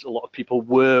fact, a lot of people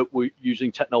were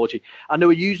using technology, and they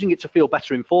were using it to feel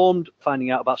better informed,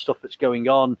 finding out about stuff that's going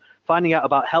on, finding out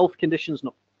about health conditions.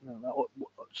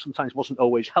 Sometimes wasn't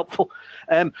always helpful,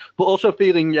 but also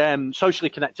feeling socially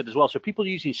connected as well. So people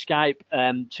using Skype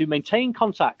to maintain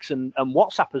contacts, and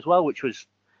WhatsApp as well, which was,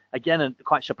 again,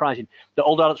 quite surprising that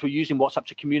older adults were using WhatsApp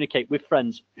to communicate with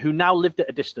friends who now lived at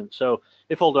a distance. So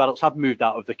if older adults had moved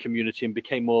out of the community and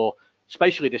became more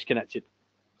spatially disconnected,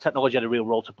 technology had a real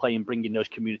role to play in bringing those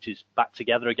communities back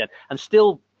together again, and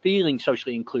still feeling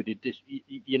socially included,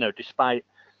 despite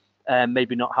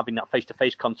maybe not having that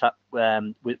face-to-face contact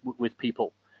with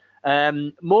people.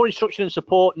 More instruction and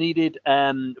support needed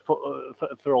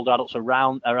for older adults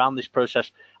around this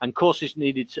process, and courses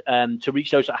needed to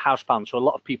reach those that are housebound. So a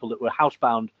lot of people that were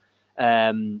housebound,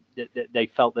 they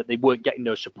felt that they weren't getting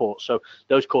those supports. So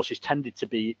those courses tended to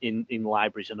be in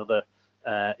libraries and other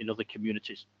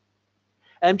communities.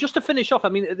 Just to finish off, I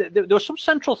mean, there were some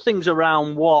central things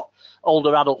around what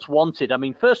older adults wanted. I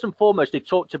mean, first and foremost, they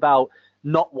talked about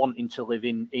not wanting to live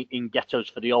in ghettos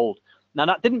for the old. Now,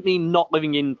 that didn't mean not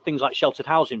living in things like sheltered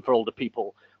housing for older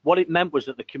people. What it meant was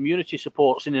that the community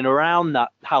supports in and around that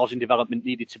housing development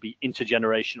needed to be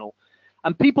intergenerational.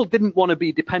 And people didn't want to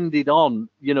be depended on,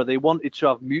 they wanted to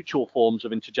have mutual forms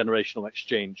of intergenerational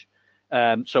exchange.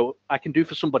 So I can do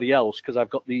for somebody else because I've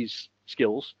got these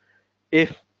skills.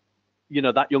 If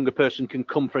that younger person can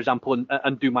come, for example,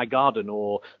 and do my garden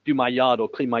or do my yard or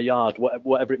clean my yard,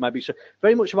 whatever it might be. So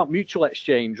very much about mutual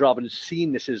exchange rather than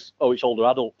seeing this as, it's older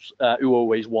adults who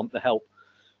always want the help.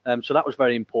 So that was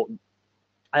very important.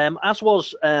 As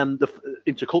was the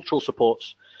intercultural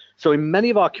supports. So in many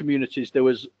of our communities, there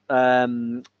was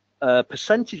a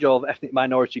percentage of ethnic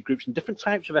minority groups and different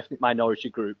types of ethnic minority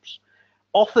groups.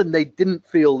 Often they didn't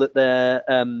feel that their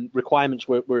requirements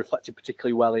were reflected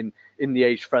particularly well in the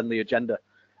age-friendly agenda.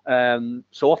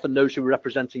 So often those who are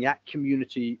representing at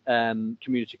community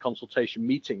consultation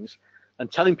meetings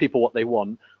and telling people what they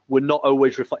want were not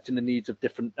always reflecting the needs of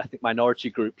different ethnic minority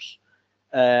groups.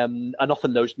 And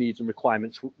often those needs and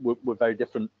requirements were very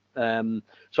different.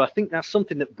 So I think that's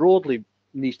something that broadly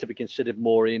needs to be considered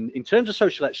more in terms of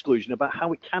social exclusion, about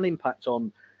how it can impact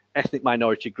on ethnic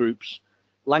minority groups,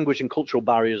 language and cultural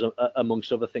barriers,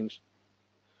 amongst other things.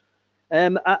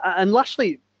 And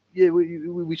lastly, yeah,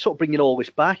 we sort of bringing all this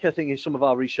back, I think, in some of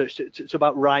our research, it's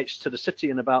about rights to the city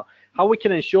and about how we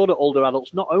can ensure that older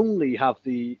adults not only have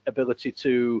the ability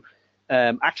to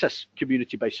access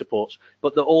community-based supports,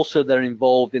 but that also they're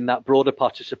involved in that broader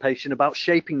participation about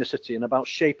shaping the city and about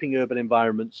shaping urban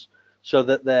environments, so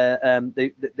that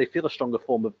they feel a stronger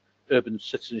form of urban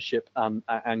citizenship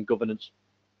and governance.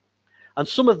 And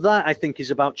some of that, I think,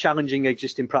 is about challenging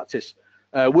existing practice,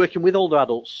 working with older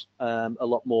adults a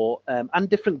lot more, and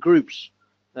different groups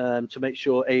to make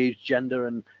sure age, gender,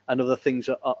 and other things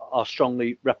are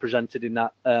strongly represented in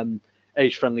that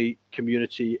age-friendly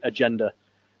community agenda.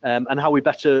 And how we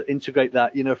better integrate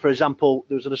that. You know, for example,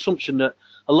 there's an assumption that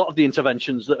a lot of the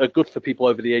interventions that are good for people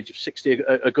over the age of 60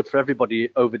 are good for everybody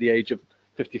over the age of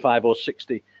 55 or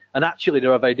 60. And actually,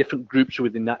 there are very different groups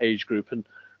within that age group. And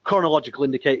chronological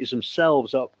indicators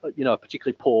themselves are, you know,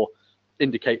 particularly poor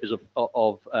indicators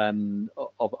of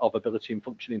ability and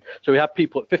functioning. So we have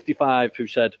people at 55 who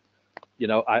said, you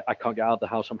know, I can't get out of the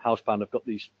house, I'm housebound, I've got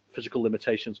these physical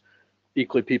limitations.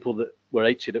 Equally, people that were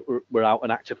 80 that were out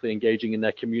and actively engaging in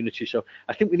their community. So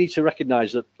I think we need to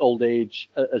recognise that old age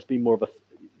has been more of a,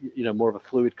 you know, more of a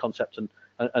fluid concept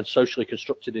and socially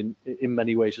constructed in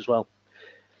many ways as well.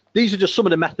 These are just some of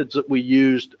the methods that we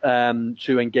used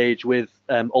to engage with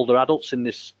older adults in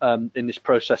this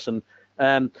process,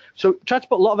 and so try to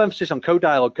put a lot of emphasis on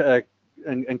co-dialogue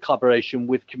and collaboration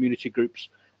with community groups.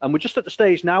 And we're just at the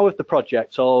stage now of the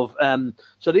project of,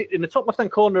 so in the top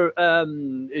left-hand corner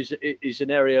is an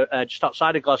area just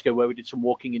outside of Glasgow where we did some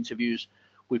walking interviews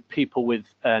with people with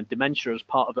dementia as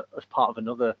part of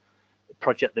another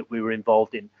project that we were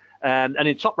involved in. And in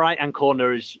the top right-hand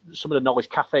corner is some of the Knowledge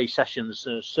Cafe sessions,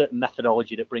 a certain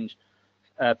methodology that brings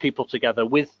people together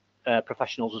with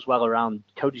professionals as well around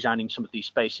co-designing some of these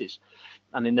spaces.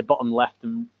 And in the bottom left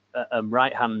and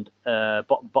right-hand,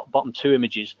 bottom two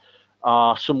images,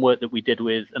 are some work that we did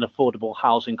with an affordable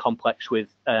housing complex with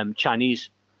Chinese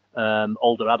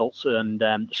older adults,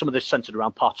 and some of this centered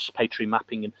around participatory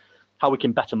mapping and how we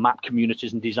can better map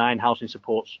communities and design housing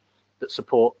supports that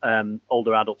support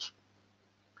older adults.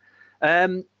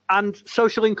 And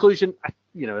social inclusion,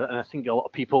 you know, and I think a lot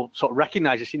of people sort of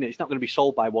recognize this, you know, it's not going to be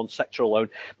solved by one sector alone,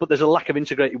 but there's a lack of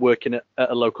integrated working at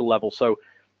a local level. So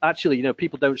actually, you know,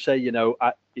 people don't say, you know,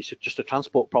 it's just a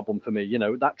transport problem for me. You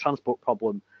know, that transport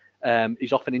problem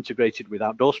is often integrated with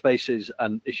outdoor spaces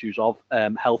and issues of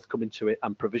health coming to it,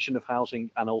 and provision of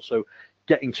housing, and also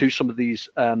getting to some of these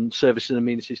services and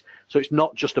amenities. So it's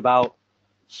not just about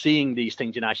seeing these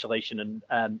things in isolation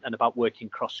and about working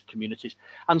across communities.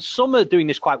 And some are doing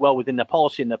this quite well within their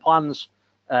policy and their plans.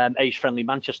 Age Friendly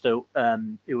Manchester,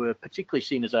 who were particularly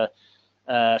seen as a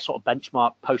sort of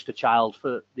benchmark poster child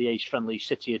for the age friendly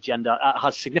city agenda,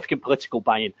 has significant political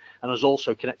buy-in and has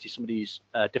also connected some of these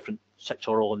different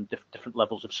sectoral and different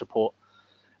levels of support.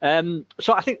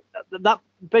 So I think that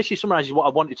basically summarizes what I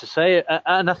wanted to say.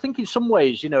 And I think in some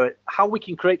ways, you know, how we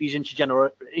can create these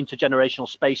intergenerational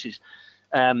spaces,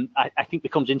 I think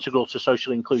becomes integral to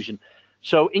social inclusion.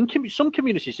 So in some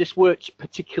communities, this works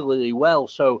particularly well.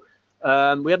 So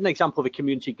we had an example of a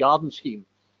community garden scheme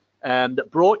that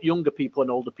brought younger people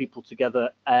and older people together,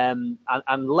 and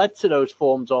led to those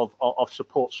forms of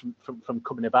supports from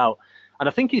coming about. And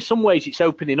I think in some ways it's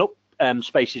opening up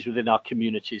spaces within our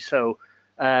communities. So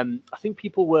I think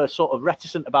people were sort of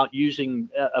reticent about using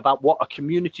about what a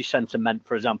community centre meant,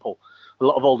 for example. A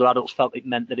lot of older adults felt it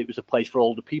meant that it was a place for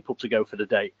older people to go for the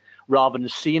day, rather than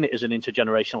seeing it as an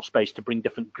intergenerational space to bring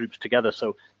different groups together.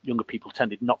 So younger people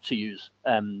tended not to use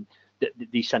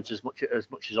these centres as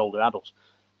much as older adults.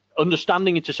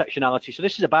 Understanding intersectionality. So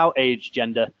this is about age,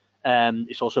 gender.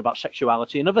 It's also about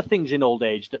sexuality and other things in old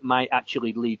age that might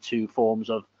actually lead to forms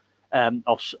of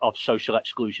social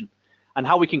exclusion, and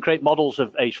how we can create models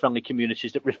of age-friendly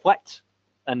communities that reflect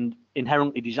and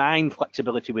inherently design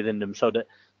flexibility within them, so that,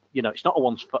 you know, it's not a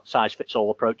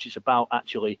one-size-fits-all approach. It's about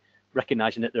actually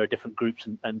recognizing that there are different groups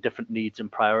and different needs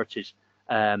and priorities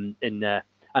in there,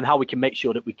 and how we can make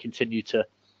sure that we continue to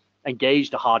engage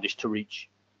the hardest to reach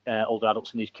older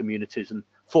adults in these communities and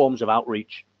forms of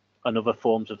outreach and other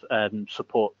forms of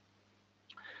support.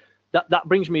 That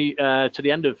brings me to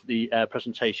the end of the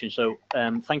presentation. So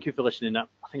thank you for listening. I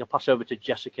think I'll pass over to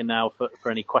Jessica now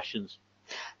for any questions.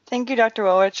 Thank you, Dr.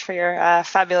 Woolrich, for your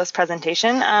fabulous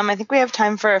presentation. I think we have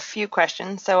time for a few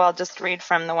questions, so I'll just read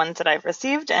from the ones that I've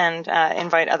received and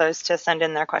invite others to send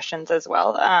in their questions as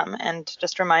well. And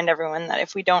just remind everyone that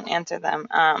if we don't answer them,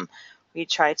 we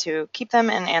try to keep them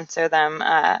and answer them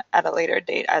at a later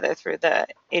date, either through the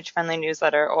Age-Friendly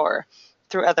newsletter or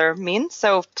through other means.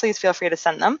 So please feel free to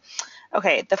send them.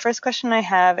 Okay, the first question I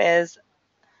have is,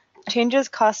 changes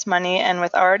cost money, and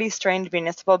with already strained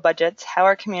municipal budgets, how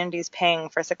are communities paying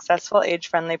for successful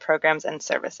age-friendly programs and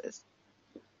services?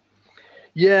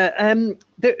 Yeah,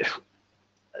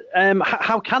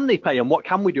 how can they pay, and what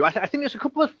can we do? I think there's a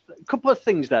couple of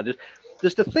things there.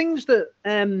 There's the things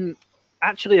that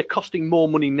actually are costing more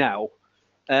money now.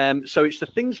 So it's the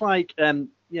things like, I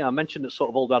mentioned that sort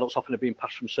of older adults often are being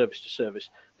passed from service to service.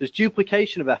 There's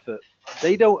duplication of effort.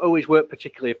 They don't always work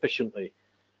particularly efficiently.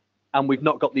 And we've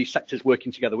not got these sectors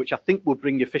working together, which I think will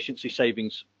bring efficiency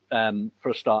savings for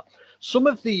a start. Some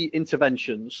of the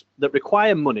interventions that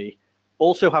require money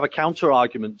also have a counter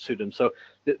argument to them. So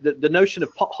the notion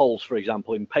of potholes, for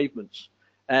example, in pavements,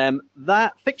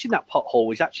 that fixing that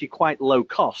pothole is actually quite low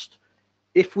cost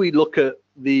if we look at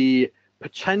the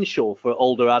potential for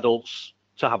older adults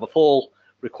to have a fall,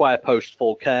 require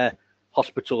post-fall care,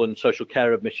 hospital and social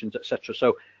care admissions, etc.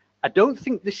 So I don't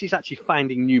think this is actually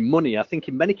finding new money. I think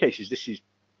in many cases this is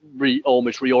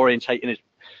almost reorientating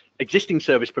existing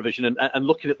service provision and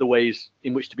looking at the ways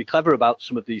in which to be clever about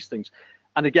some of these things.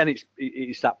 And again,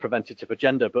 it's that preventative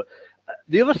agenda. But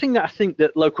the other thing that I think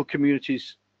that local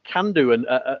communities can do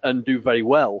and do very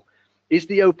well is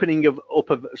the opening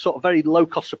up of sort of very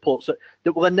low-cost supports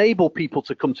that will enable people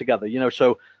to come together.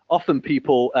 So often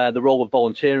people, the role of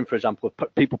volunteering, for example,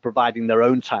 people providing their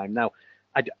own time. Now,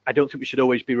 I don't think we should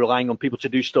always be relying on people to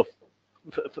do stuff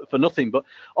for nothing, but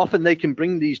often they can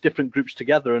bring these different groups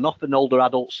together, and often older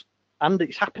adults, and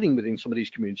it's happening within some of these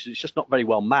communities, it's just not very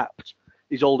well mapped,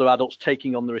 these older adults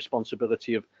taking on the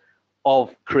responsibility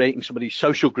of creating some of these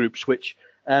social groups, which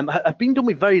have been done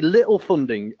with very little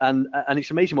funding, and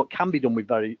it's amazing what can be done with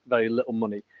very, very little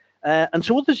money. And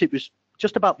to others, it was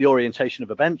just about the orientation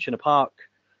of a bench in a park.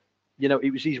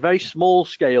 It was these very small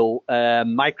scale,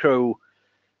 micro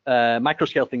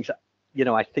scale things that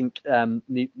I think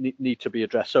need to be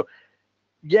addressed. So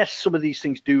yes, some of these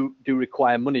things do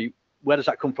require money. Where does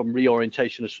that come from?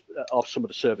 Reorientation of some of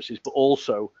the services, but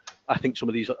also I think some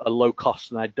of these are low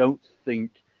cost, and I don't think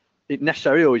it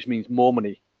necessarily always means more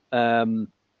money,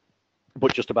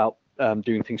 but just about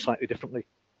doing things slightly differently.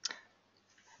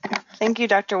 Thank you,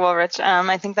 Dr. Woolrich.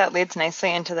 I think that leads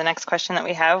nicely into the next question that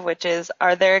we have, which is,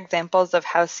 are there examples of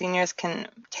how seniors can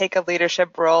take a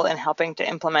leadership role in helping to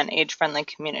implement age-friendly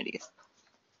communities?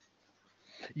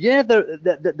 Yeah,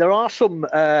 there are some,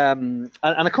 and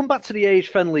I come back to the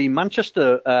age-friendly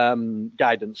Manchester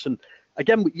guidance, and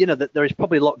again, that there is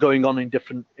probably a lot going on in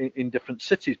different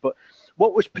cities, but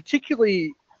what was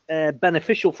particularly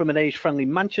beneficial from an age-friendly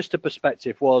Manchester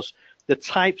perspective was the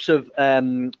types of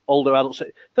older adults.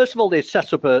 First of all, they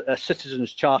set up a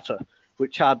citizens charter,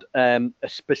 which had a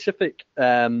specific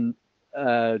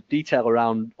detail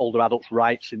around older adults'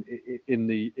 rights in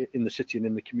the city and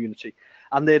in the community.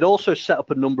 And they'd also set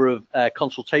up a number of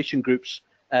consultation groups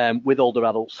with older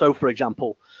adults. So, for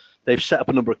example, they've set up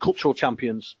a number of cultural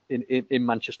champions in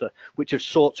Manchester, which have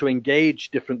sought to engage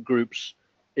different groups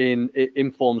in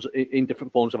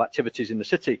different forms of activities in the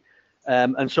city.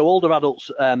 And so older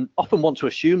adults often want to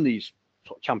assume these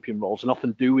sort of champion roles, and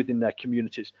often do within their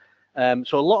communities.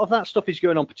 So a lot of that stuff is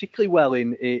going on particularly well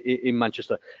in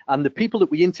Manchester. And the people that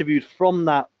we interviewed from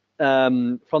that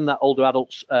older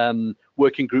adults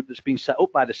working group that's been set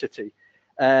up by the city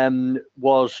it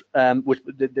was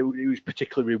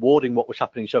particularly rewarding what was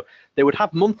happening. So they would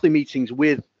have monthly meetings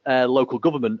with local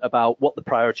government about what the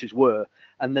priorities were,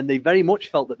 and then they very much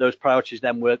felt that those priorities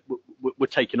then were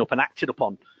taken up and acted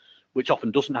upon, which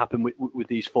often doesn't happen with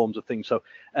these forms of things. So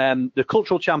the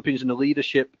cultural champions and the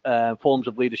leadership, forms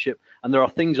of leadership, and there are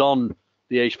things on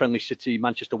the Age Friendly City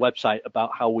Manchester website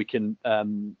about how we can,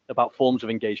 about forms of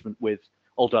engagement with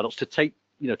older adults to take,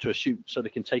 to assume, so they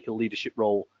can take a leadership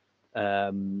role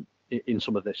in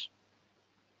some of this.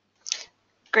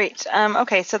 Great.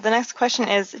 Okay, so the next question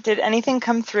is, did anything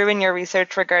come through in your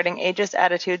research regarding ageist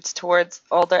attitudes towards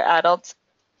older adults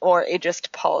or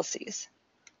ageist policies?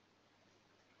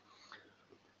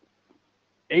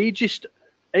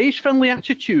 Age-friendly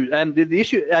attitude, the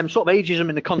issue, sort of ageism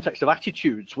in the context of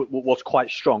attitudes was quite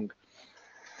strong.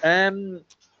 And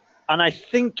I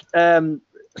think there's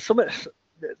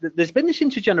been this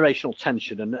intergenerational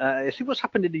tension, and I think what's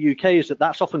happened in the UK is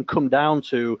that's often come down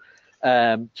to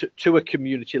a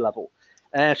community level.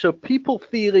 So people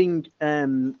feeling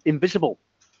invisible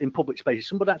in public spaces,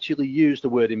 somebody actually used the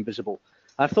word invisible.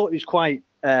 I thought it was quite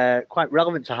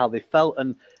relevant to how they felt.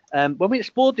 And when we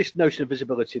explored this notion of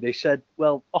visibility, they said,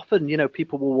 well, often,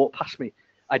 people will walk past me.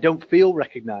 I don't feel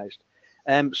recognized.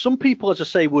 Some people, as I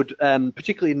say, would,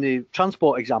 particularly in the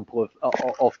transport example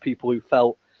of people who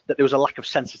felt that there was a lack of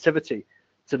sensitivity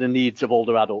to the needs of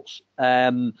older adults.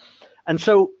 And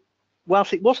so,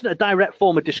 whilst it wasn't a direct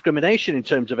form of discrimination in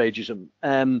terms of ageism,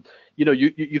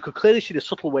 you could clearly see the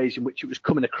subtle ways in which it was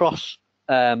coming across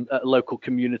at a local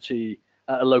community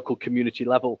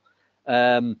level.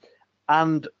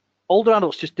 And older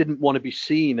adults just didn't want to be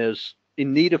seen as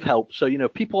in need of help. So,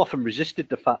 people often resisted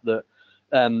the fact that,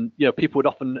 people would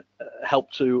often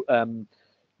help to,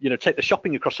 take the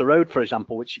shopping across the road, for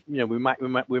example, which, we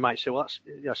might say, well,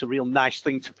 that's a real nice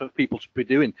thing for people to be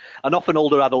doing. And often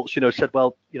older adults, said,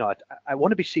 well, I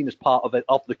want to be seen as part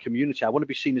of the community. I want to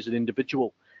be seen as an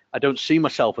individual. I don't see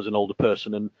myself as an older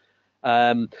person.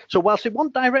 And so whilst it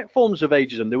wasn't direct forms of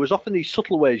ageism, there was often these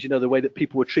subtle ways, the way that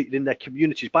people were treated in their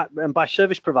communities by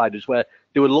service providers, where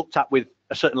they were looked at with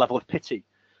a certain level of pity,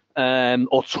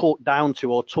 or talked down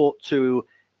to, or talked to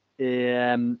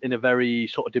in a very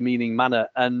sort of demeaning manner.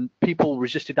 And people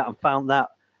resisted that and found that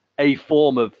a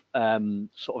form of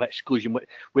sort of exclusion,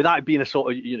 without it being a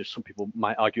sort of, some people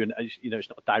might argue, it's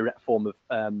not a direct form of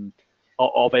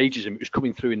ageism. It was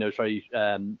coming through in those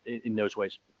in those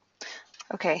ways.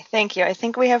 Okay, thank you. I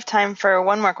think we have time for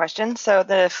one more question. So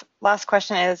the last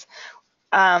question is,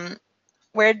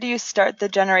 where do you start the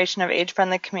generation of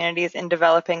age-friendly communities in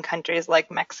developing countries like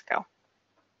Mexico?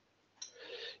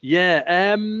 Yeah,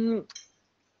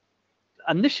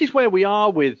 and this is where we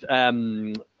are with a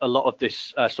lot of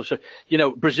this stuff. So,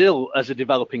 Brazil as a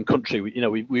developing country,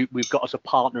 we've got as a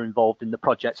partner involved in the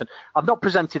project, and I've not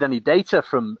presented any data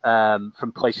from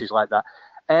places like that.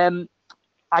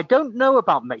 I don't know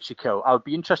about Mexico. I would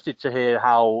be interested to hear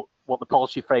what the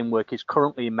policy framework is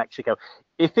currently in Mexico.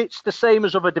 If it's the same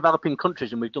as other developing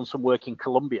countries, and we've done some work in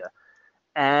Colombia,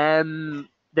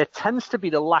 there tends to be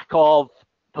the lack of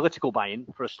political buy-in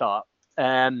for a start.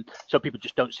 So people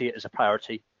just don't see it as a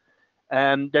priority.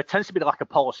 There tends to be the lack of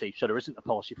policy, so there isn't a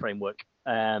policy framework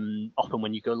often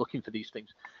when you go looking for these things.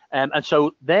 And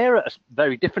so they're at a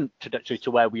very different trajectory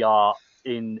to where we are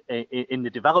in the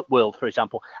developed world, for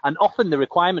example, and often the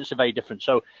requirements are very different.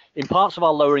 So in parts of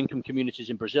our lower income communities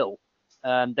in Brazil,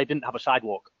 they didn't have a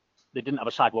sidewalk. They didn't have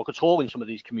a sidewalk at all in some of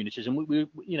these communities. And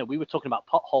we were talking about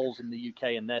potholes in the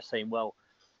UK, and they're saying, well,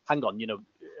 hang on,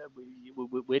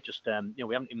 we're just,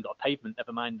 we haven't even got a pavement,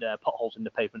 never mind potholes in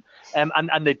the pavement.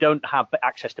 And they don't have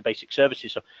access to basic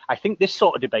services. So I think this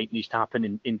sort of debate needs to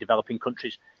happen in developing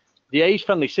countries. The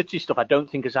age-friendly city stuff, I don't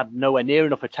think has had nowhere near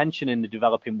enough attention in the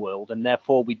developing world, and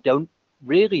therefore we don't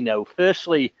really know.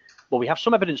 Firstly, well, we have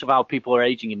some evidence of how people are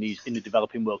aging in the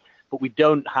developing world, but we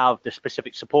don't have the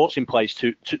specific supports in place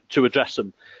to address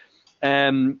them.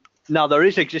 Now there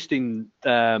is existing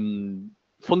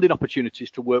funding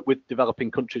opportunities to work with developing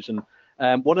countries, and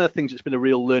one of the things that's been a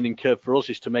real learning curve for us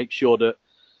is to make sure that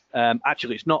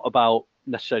actually it's not about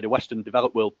necessarily the Western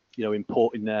developed world,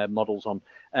 importing their models on.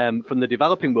 From the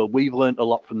developing world, we've learned a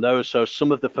lot from those. So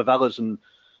some of the favelas and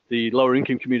the lower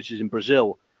income communities in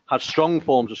Brazil had strong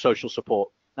forms of social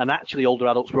support, and actually older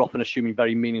adults were often assuming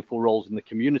very meaningful roles in the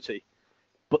community,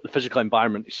 but the physical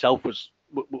environment itself was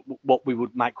what we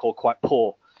might call quite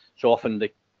poor. So often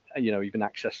they, even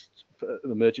access for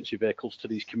emergency vehicles to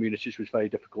these communities was very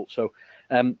difficult. So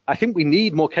I think we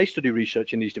need more case study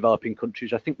research in these developing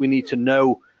countries. I think we need to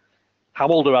know how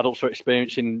older adults are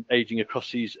experiencing aging across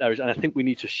these areas, and I think we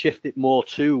need to shift it more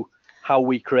to how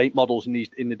we create models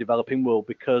in the developing world,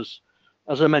 because,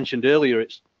 as I mentioned earlier,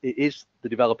 it is the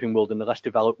developing world and the less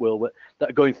developed world that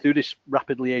are going through this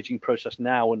rapidly aging process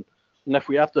now. And if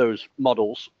we have those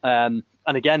models, and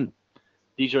again,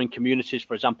 these are in communities,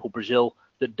 for example, Brazil,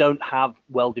 that don't have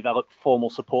well-developed formal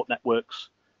support networks,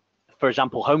 for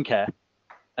example, home care,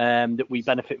 that we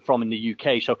benefit from in the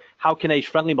UK. So how can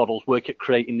age-friendly models work at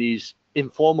creating these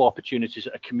informal opportunities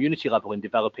at a community level in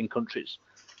developing countries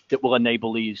that will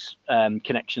enable these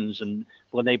connections and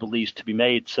will enable these to be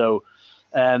made? So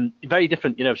very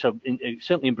different, so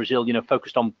certainly in Brazil,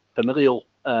 focused on familial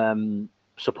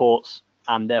supports,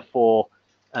 and therefore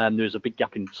there's a big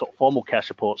gap in sort of formal care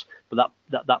supports, but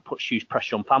that puts huge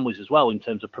pressure on families as well in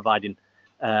terms of providing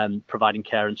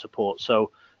care and support. So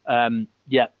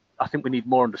yeah, I think we need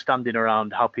more understanding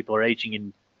around how people are aging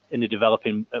in the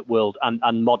developing world,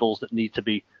 and models that need to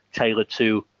be tailored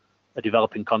to a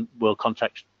developing world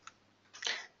context.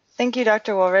 Thank you,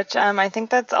 Dr. Woolrich. I think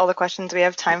that's all the questions we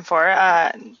have time for.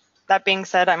 That being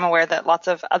said, I'm aware that lots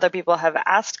of other people have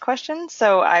asked questions,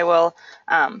 so I will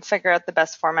figure out the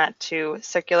best format to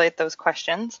circulate those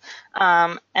questions.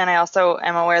 And I also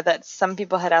am aware that some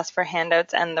people had asked for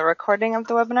handouts and the recording of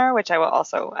the webinar, which I will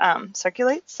also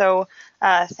circulate. So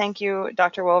thank you,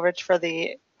 Dr. Woolridge, for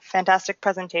the fantastic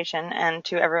presentation, and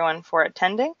to everyone for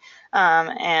attending.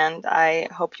 And I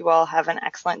hope you all have an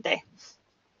excellent day.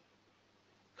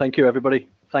 Thank you, everybody.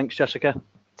 Thanks, Jessica.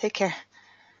 Take care.